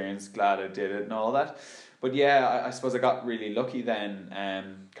good experience. Glad I did it and all that. But yeah, I suppose I got really lucky then.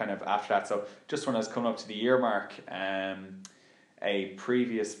 Kind of after that. So just when I was coming up to the year mark, a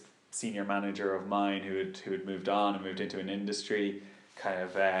previous senior manager of mine who had moved on and moved into an industry kind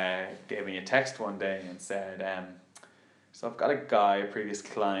of gave me a text one day and said, so I've got a previous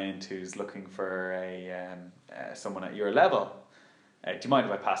client who's looking for someone at your level. do you mind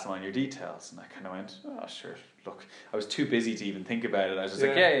if I pass them on your details? And I kind of went, oh, sure. Look, I was too busy to even think about it. I was just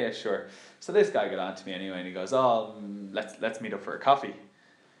like, yeah, sure. So this guy got on to me anyway, and he goes, oh, let's meet up for a coffee.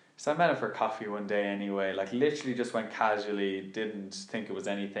 So I met him for coffee one day anyway, like literally just went casually, didn't think it was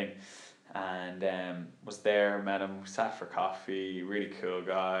anything, and was there, met him, sat for coffee, really cool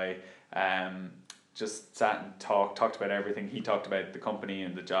guy, just sat and talked about everything. He talked about the company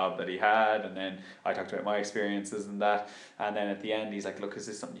and the job that he had, and then I talked about my experiences and that, and then at the end he's like, look, is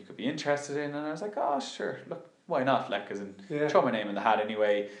this something you could be interested in? And I was like, oh sure, look, why not, like, as in, throw my name in the hat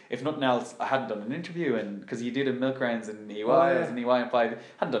anyway. If nothing else, I hadn't done an interview, and because you did a milk rounds in EY, I was in EY in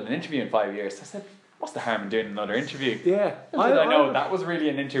hadn't done an interview in 5 years. So I said, what's the harm in doing another interview? Yeah. I know that was really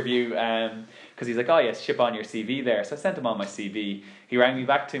an interview, because he's like, oh yes, ship on your CV there. So I sent him on my CV. He rang me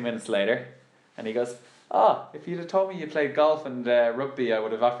back 2 minutes later, and he goes, oh, if you'd have told me you played golf and rugby, I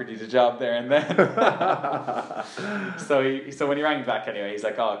would have offered you the job there and then. So when he rang me back anyway, he's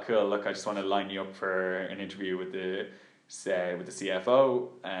like, oh, cool, look, I just want to line you up for an interview with the CFO,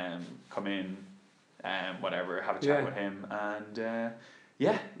 come in, whatever, have a chat with him, and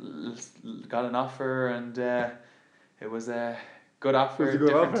got an offer, and it was a good offer. It was a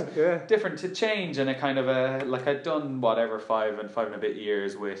good offer, different to change, and a kind of like I'd done whatever 5 and a bit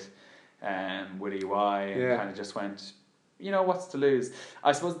years with EY, and kind of just went, you know, what's to lose?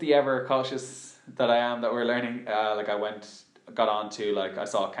 I suppose the ever cautious that I am, that we're learning, like I got on to, like I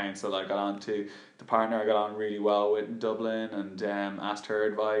saw counsel, I got on to the partner I got on really well with in Dublin, and asked her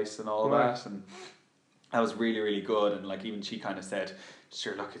advice and all that, and that was really, really good. And like even she kind of said,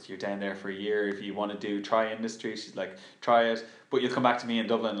 sure, look, if you're down there for a year, if you want to try industry, she's like, try it, but you'll come back to me in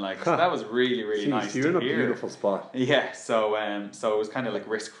Dublin. Like, so that was really, really nice you're to in hear. a beautiful spot. Yeah, so it was kind of like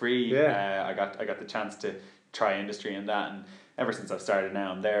risk free. I got the chance to try industry and that, and ever since I've started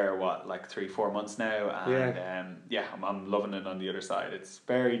now, I'm there, like 3-4 months now, and I'm loving it on the other side. It's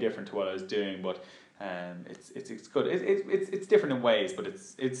very different to what I was doing, but it's good. It's different in ways, but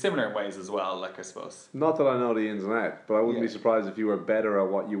it's similar in ways as well, like, I suppose. Not that I know the ins and outs, but I wouldn't be surprised if you were better at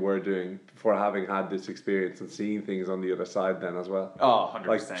what you were doing for having had this experience and seeing things on the other side then as well. Oh, 100%.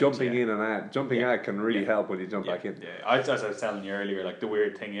 Like jumping in and out. Jumping out can really help when you jump back in. Yeah, as I was telling you earlier, like the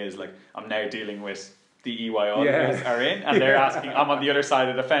weird thing is, like, I'm now dealing with the EY auditors are in, and they're asking, I'm on the other side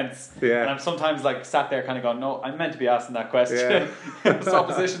of the fence, and I'm sometimes like sat there kind of going, no, I'm meant to be asking that question. Swap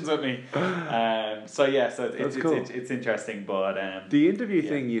positions with me. So it's cool. It's interesting, but the interview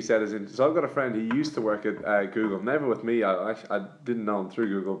thing you said is interesting. So I've got a friend who used to work at Google, never with me. I didn't know him through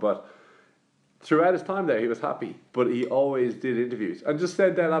Google, but throughout his time there, he was happy, but he always did interviews and just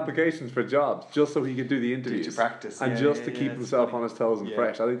sent out applications for jobs just so he could do the interviews to practice and to keep himself on his toes and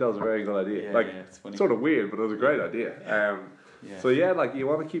fresh. I think that was a very good idea. It's sort of weird, but it was a great idea. So like you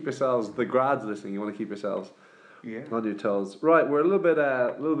want to keep yourselves, the grads listening, you want to keep yourselves on your toes. Right, we're a little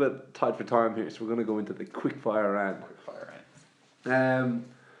bit tight for time here, so we're going to go into the quick fire round.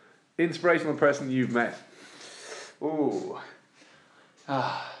 Inspirational person you've met. Ooh.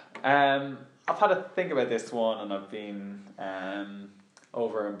 I've had to think about this one, and I've been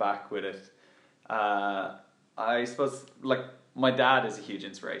over and back with it. I suppose, like, my dad is a huge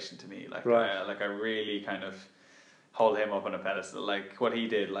inspiration to me. Like, I really kind of hold him up on a pedestal. Like, what he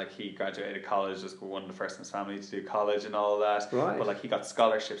did, like, he graduated college, was one of the first in his family to do college and all that. Right. But like, he got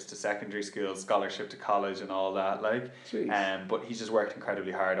scholarships to secondary school, scholarship to college and all that. Like, but he's just worked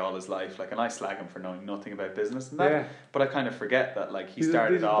incredibly hard all his life. Like, and I slag him for knowing nothing about business and that. But I kind of forget that, like, he's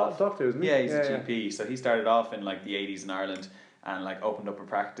started off. He's a doctor, isn't he? Yeah, he's a GP. So he started off in like the 80s in Ireland, and like opened up a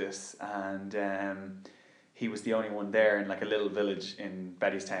practice, and he was the only one there in like a little village in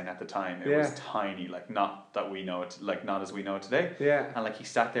Bettystown at the time. It was tiny, like not that we know it, like not as we know it today. And like he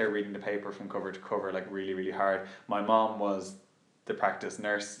sat there reading the paper from cover to cover, like really, really hard. My mom was the practice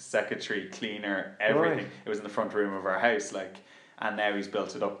nurse, secretary, cleaner, everything. It was in the front room of our house, like, and now he's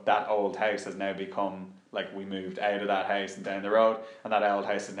built it up. That old house has now become, like, we moved out of that house and down the road, and that old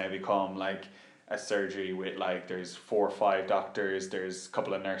house has now become like a surgery with, like, there's 4 or 5 doctors, there's a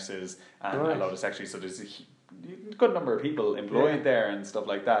couple of nurses and a load of secretaries, so there's a good number of people employed there and stuff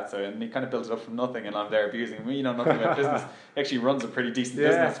like that. So, and he kind of built it up from nothing, and I'm there abusing him. You know nothing about business. He actually runs a pretty decent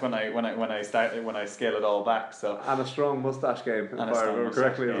business when I scale it all back. So, and a strong mustache game, if I remember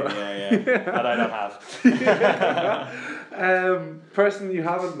correctly. That I don't have. Person you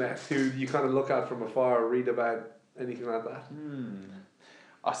haven't met who you kind of look at from afar or read about, anything like that?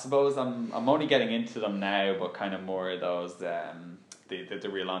 I suppose I'm only getting into them now, but kind of more of those the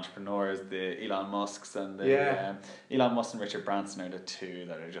real entrepreneurs, the Elon Musks and the Elon Musk and Richard Branson are the two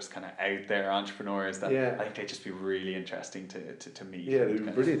that are just kind of out there entrepreneurs that I think they'd just be really interesting to meet. Yeah, they'd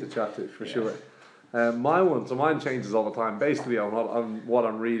be brilliant to chat to for sure. Mine changes all the time, basically on what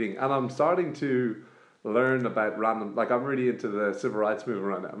I'm reading, and I'm starting to learn about random. Like I'm really into the civil rights movement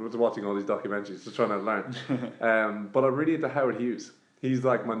right now. I'm just watching all these documentaries, just trying to learn. But I'm really into Howard Hughes. He's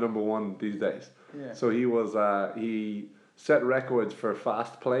like my number one these days. Yeah. So he set records for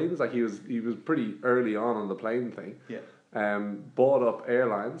fast planes. Like he was pretty early on the plane thing. Yeah. Bought up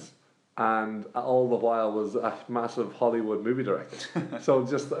airlines, and all the while was a massive Hollywood movie director. So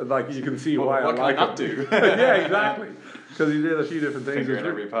just like you can see Well, why what I can like I not him. do? Yeah, exactly. Because he did a few different things. Finger in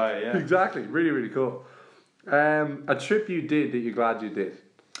every pie, yeah. Exactly. Really, really cool. A trip you did that you're glad you did.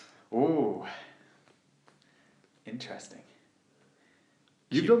 Ooh. Interesting.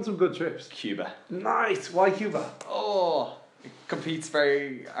 You've done some good trips. Cuba. Nice. Why Cuba? Oh, it competes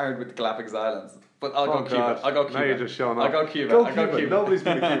very hard with the Galapagos Islands. But I'll go Cuba. God. I'll go Cuba. Now you're just showing off. I'll go Cuba. Go I'll go Cuba. Cuba. Nobody's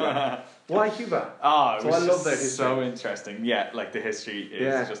been to Cuba. Why Cuba? Oh, it So was I love just their history. so interesting. Yeah, like the history is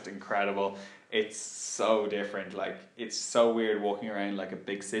Yeah. just incredible. It's so different. Like it's so weird walking around like a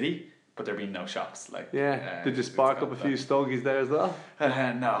big city, but there being no shops. Like Yeah. Did you it's spark got up a that. few stogies there as well?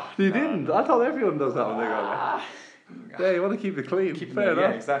 No. You no, didn't. no. I thought everyone does that when they go there. Yeah, you want to keep it clean. Keep Fair it, yeah,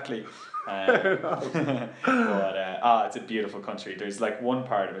 enough. exactly. It's a beautiful country. There's like one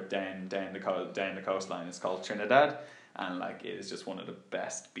part of it down the coastline. It's called Trinidad, and like it is just one of the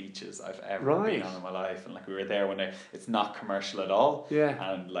best beaches I've ever been on in my life. And like we were there when it's not commercial at all. Yeah.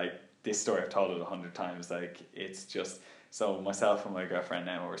 And like this story I've told it 100 times. Like it's just so myself and my girlfriend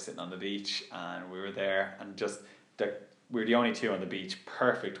now were sitting on the beach and we were there and just we were the only two on the beach,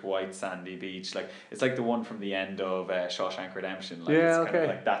 perfect white sandy beach. Like it's like the one from the end of Shawshank Redemption. Like Yeah, it's kind of okay.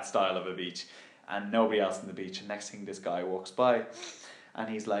 like that style of a beach, and nobody else on the beach. And next thing, this guy walks by, and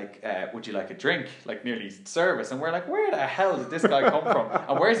he's like, "Would you like a drink?" Like nearly service, and we're like, "Where the hell did this guy come from?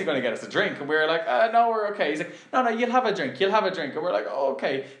 And where's he going to get us a drink?" And we're like, "No, we're okay." He's like, "No, you'll have a drink. You'll have a drink." And we're like, "Oh,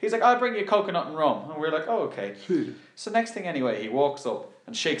 okay." He's like, "I'll bring you coconut and rum." And we're like, "Oh, okay." So next thing anyway, he walks up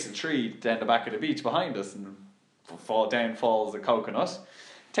and shakes a tree down the back of the beach behind us, and falls a coconut,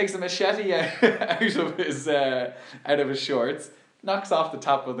 takes a machete out of his shorts, knocks off the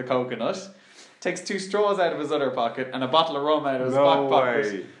top of the coconut, takes 2 straws out of his other pocket and a bottle of rum out of his back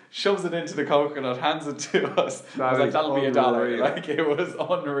pocket, shoves it into the coconut, hands it to us. I was like, that'll be $1. Like it was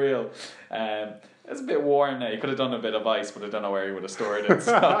unreal. It's a bit worn now. You could have done a bit of ice, but I don't know where you would have stored it.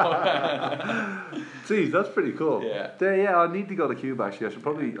 So. Geez, that's pretty cool. Yeah. Yeah, I need to go to Cuba actually. I'd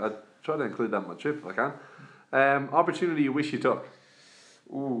try to include that in my trip if I can. Opportunity you wish you took.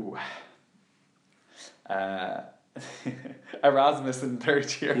 Ooh. Erasmus in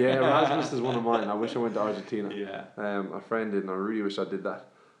 3rd year. Yeah, Erasmus is one of mine. I wish I went to Argentina. Yeah. A friend did, and I really wish I did that.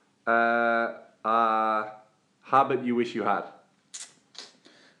 Habit you wish you had.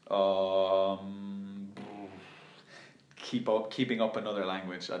 Keeping up another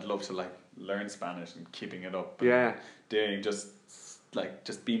language. I'd love to like learn Spanish and keeping it up. Yeah. Doing just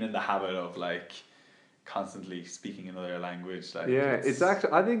being in the habit of like constantly speaking another language. Like Yeah, it's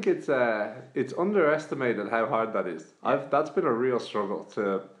actually. I think it's underestimated how hard that is. Yeah. That's been a real struggle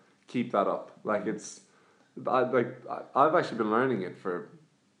to keep that up. Like I've actually been learning it for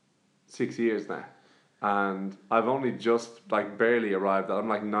 6 years now, and I've only just like barely arrived at. I'm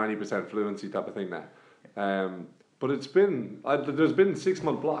like 90% fluency type of thing now. But it's been there's been 6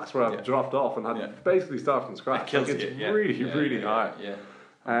 month blocks where I've dropped off and had to basically start from scratch. It kills like, you. It's really hard. Yeah.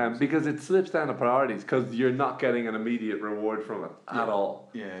 Because it slips down the priorities because you're not getting an immediate reward from it at all.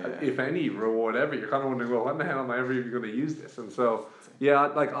 Yeah. If any reward ever, you're kind of wondering, well, when the hell am I ever even going to use this? And so, yeah,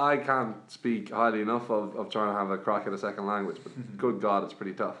 like I can't speak highly enough of trying to have a crack at a second language, but good God, it's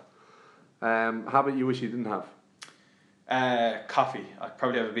pretty tough. Habit you wish you didn't have? Coffee. I'd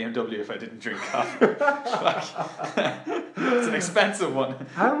probably have a BMW if I didn't drink coffee. It's an expensive one.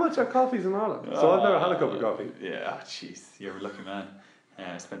 How much are coffees in Ireland? So I've never had a cup of coffee. Yeah, jeez, you're a lucky man.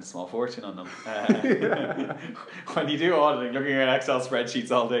 I spent a small fortune on them. When you do auditing, looking at Excel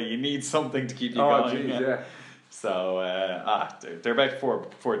spreadsheets all day, you need something to keep you going. Geez, yeah. So they're about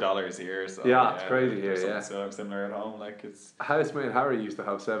 $4 a year. So yeah, it's crazy here. Yeah, so similar at home. Like it's housemate Harry used to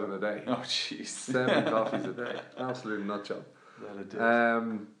have 7 a day. Oh jeez, 7 coffees a day. Absolute nut job. That'll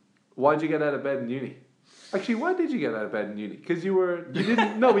do. Why'd you get out of bed in uni? Actually, why did you get out of bed in uni? Because you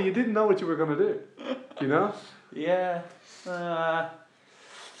didn't know what you were going to do. You know? Yeah.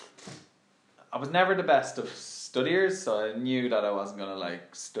 I was never the best of studiers, so I knew that I wasn't gonna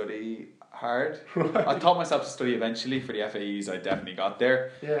like study hard. Right. I taught myself to study eventually for the FAEs. I definitely got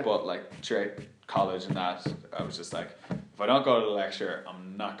there. Yeah. But like throughout college and that, I was just like, if I don't go to the lecture,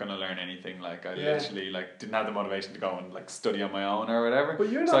 I'm not gonna learn anything. Like I literally like didn't have the motivation to go and like study on my own or whatever. But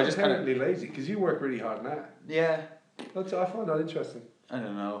you're not so I just inherently lazy because you work really hard now. Yeah. I find that interesting. I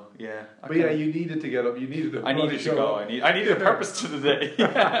don't know. Yeah. But yeah, you needed to get up. You needed to. I needed to go. I needed a purpose to the day.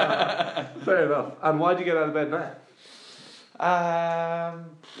 Fair enough. And why'd you get out of bed now?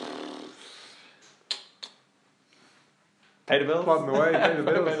 Pay the bills. Plodding away, pay the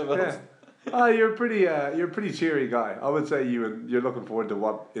bills. Pay the bills. Yeah. You're a pretty cheery guy. I would say you're looking forward to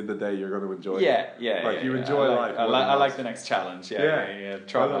what in the day you're going to enjoy. You enjoy life. I like the next challenge. Yeah.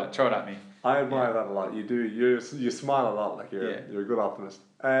 Throw it at me. I admire that a lot. You do. You smile a lot. Like you're a good optimist.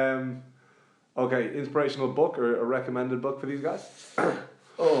 Okay, inspirational book or a recommended book for these guys?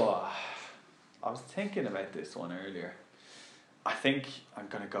 I was thinking about this one earlier. I think I'm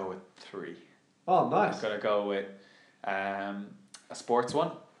gonna go with 3. Oh, nice. I'm gonna go with a sports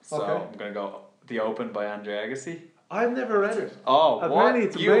one. So I'm gonna go The Open by Andre Agassi. I've never read it. Oh, apparently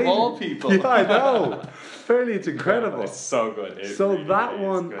it's amazing. You of all people. Yeah, I know. Apparently it's incredible. It's so good. That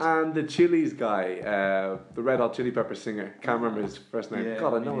one and the Chili's guy, the Red Hot Chili Pepper singer, can't remember his first name. Yeah,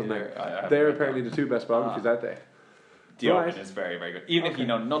 God, I know his name. They're apparently the 2 best biographies out there. The Open is very, very good. Even if you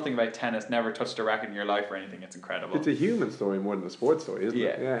know nothing about tennis, never touched a racket in your life or anything, it's incredible. It's a human story more than a sports story, isn't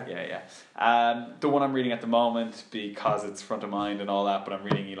it? Yeah. The one I'm reading at the moment, because it's front of mind and all that, but I'm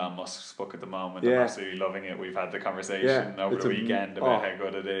reading Elon Musk's book at the moment. I'm absolutely loving it. We've had the conversation over the weekend about how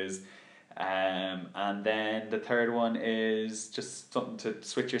good it is. And then the third one is just something to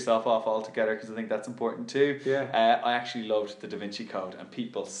switch yourself off altogether, because I think that's important too. I actually loved The Da Vinci Code, and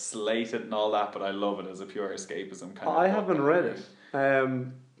people slate it and all that, but I love it as a pure escapism kind of I haven't read it.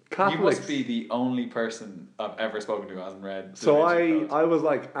 Catholics. You must be the only person I've ever spoken to who hasn't read. So I was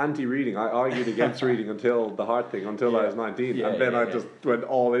like anti-reading. I argued against reading until the heart thing, until I was 19, and then I just went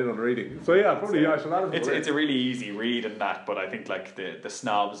all in on reading. So probably I should have it. It's a really easy read and that, but I think like the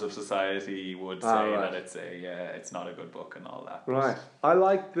snobs of society would say that it's not a good book and all that. Right. I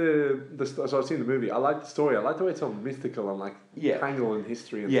like so I've seen the movie. I like the story. I like the way it's so mystical and like tangled in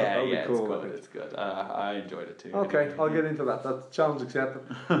history and stuff. That would be cool. It's good. I enjoyed it too. Okay, I'll get into that. That's challenge accepted.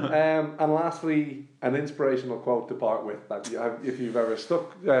 And lastly, an inspirational quote to part with that if you've ever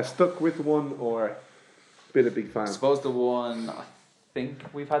stuck with one or been a big fan. I suppose the one, I think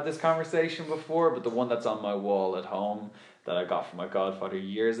we've had this conversation before, but the one that's on my wall at home that I got from my godfather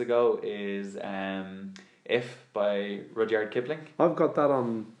years ago is If by Rudyard Kipling. I've got that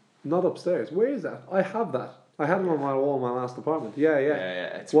on, not upstairs. Where is that? I have that. I had it on my wall in my last apartment.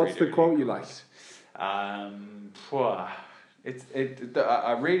 Yeah. What's the quote you liked? I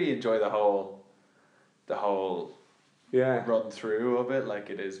really enjoy the whole run through of it. Like,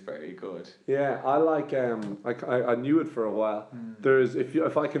 it is very good. Yeah, I like I knew it for a while. There's if you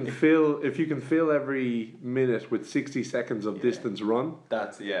can fill every minute with 60 seconds of distance run.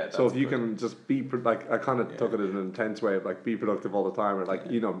 That's so if you can just be like, I kind of took it in an intense way of like, be productive all the time, or like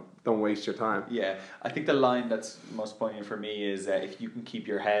don't waste your time. Yeah, I think the line that's most poignant for me is if you can keep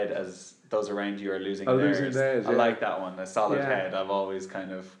your head as those around you are losing theirs. I like that one. A solid head. I've always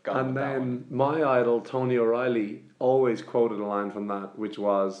kind of gone with that one. And then my idol Tony O'Reilly always quoted a line from that, which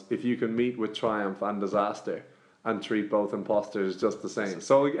was, "If you can meet with triumph and disaster and treat both imposters just the same."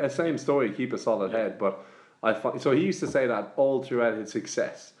 So a same story, keep a solid head. But so he used to say that all throughout his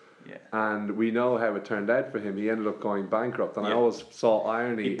success. Yeah. And we know how it turned out for him. He ended up going bankrupt, and I always saw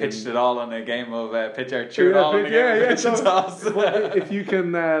irony. He pitched it all on a game of pitch or threw it all on a game of pitch and toss. If you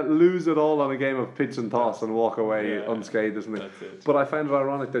can lose it all on a game of pitch and toss and walk away unscathed, isn't it? That's it. But I found it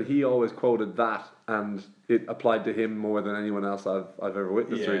ironic that he always quoted that, and it applied to him more than anyone else I've ever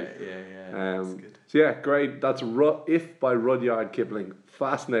witnessed. That's good. So great. That's If by Rudyard Kipling.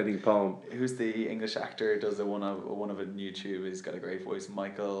 Fascinating poem. Who's the English actor? Does one of it on YouTube? He's got a great voice.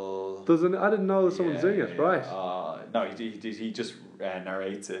 Michael. I didn't know someone doing it. Right. No, he just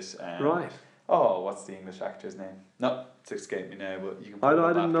narrates it. Right. Oh, what's the English actor's name? No, it's escaped me now. But you can.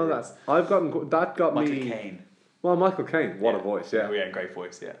 I didn't know that. That got Michael me. Michael Caine. Well, Michael Caine. What a voice! Yeah. Oh, yeah, great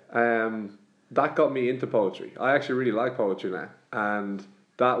voice. Yeah. That got me into poetry. I actually really like poetry now, and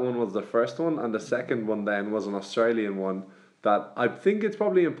that one was the first one, and the second one then was an Australian one that I think it's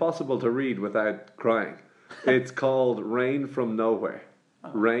probably impossible to read without crying. It's called Rain from Nowhere.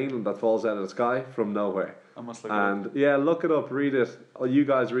 Rain that falls out of the sky from nowhere. I must look it up. Look it up, read it. You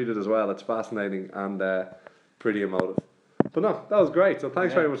guys read it as well. It's fascinating and pretty emotive. But no, that was great. So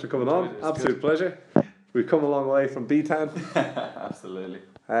thanks very much for coming on. Absolute pleasure. We've come a long way from B-Town. Absolutely.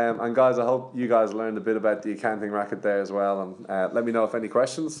 And guys, I hope you guys learned a bit about the accounting racket there as well. And let me know if any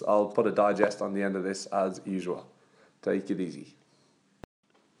questions. I'll put a digest on the end of this as usual. Take it easy.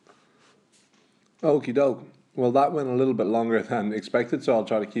 Okie doke. Well, that went a little bit longer than expected, so I'll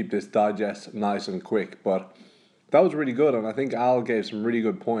try to keep this digest nice and quick. But that was really good, and I think Al gave some really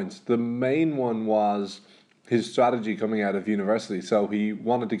good points. The main one was his strategy coming out of university. So he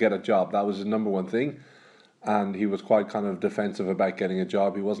wanted to get a job. That was his number one thing. And he was quite kind of defensive about getting a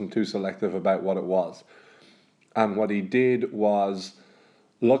job. He wasn't too selective about what it was. And what he did was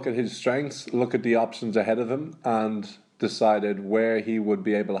look at his strengths, look at the options ahead of him, and decided where he would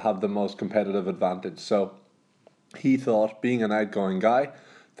be able to have the most competitive advantage. So he thought, being an outgoing guy,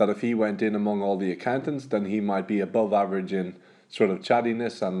 that if he went in among all the accountants, then he might be above average in sort of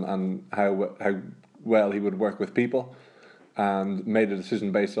chattiness and how well he would work with people, and made a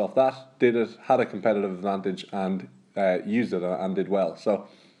decision based off that, did it, had a competitive advantage, and used it and did well. So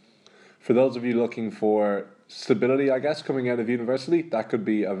for those of you looking for stability, I guess, coming out of university, that could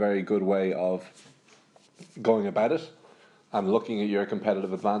be a very good way of going about it and looking at your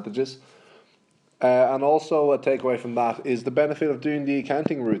competitive advantages. And also a takeaway from that is the benefit of doing the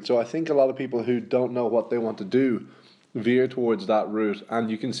accounting route. So I think a lot of people who don't know what they want to do veer towards that route,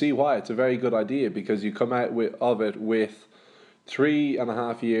 and you can see why. It's a very good idea because you come out of it with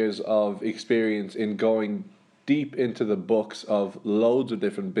 3.5 years of experience in going deep into the books of loads of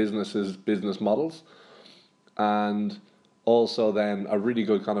different business models, and also then a really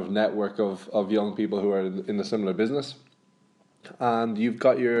good kind of network of young people who are in a similar business. And you've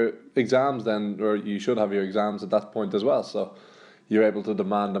got your exams then, or you should have your exams at that point as well. So you're able to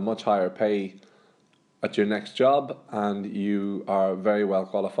demand a much higher pay at your next job, and you are very well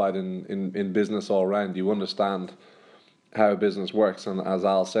qualified in business all around. You understand how business works, and as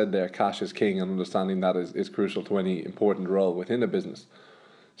Al said there, cash is king, and understanding that is crucial to any important role within a business.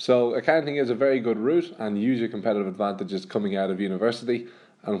 So accounting is a very good route, and use your competitive advantages coming out of university.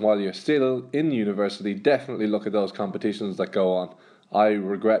 And while you're still in university, definitely look at those competitions that go on. I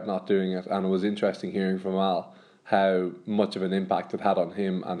regret not doing it, and it was interesting hearing from Al how much of an impact it had on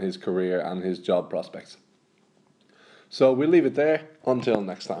him and his career and his job prospects. So we'll leave it there until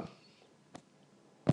next time.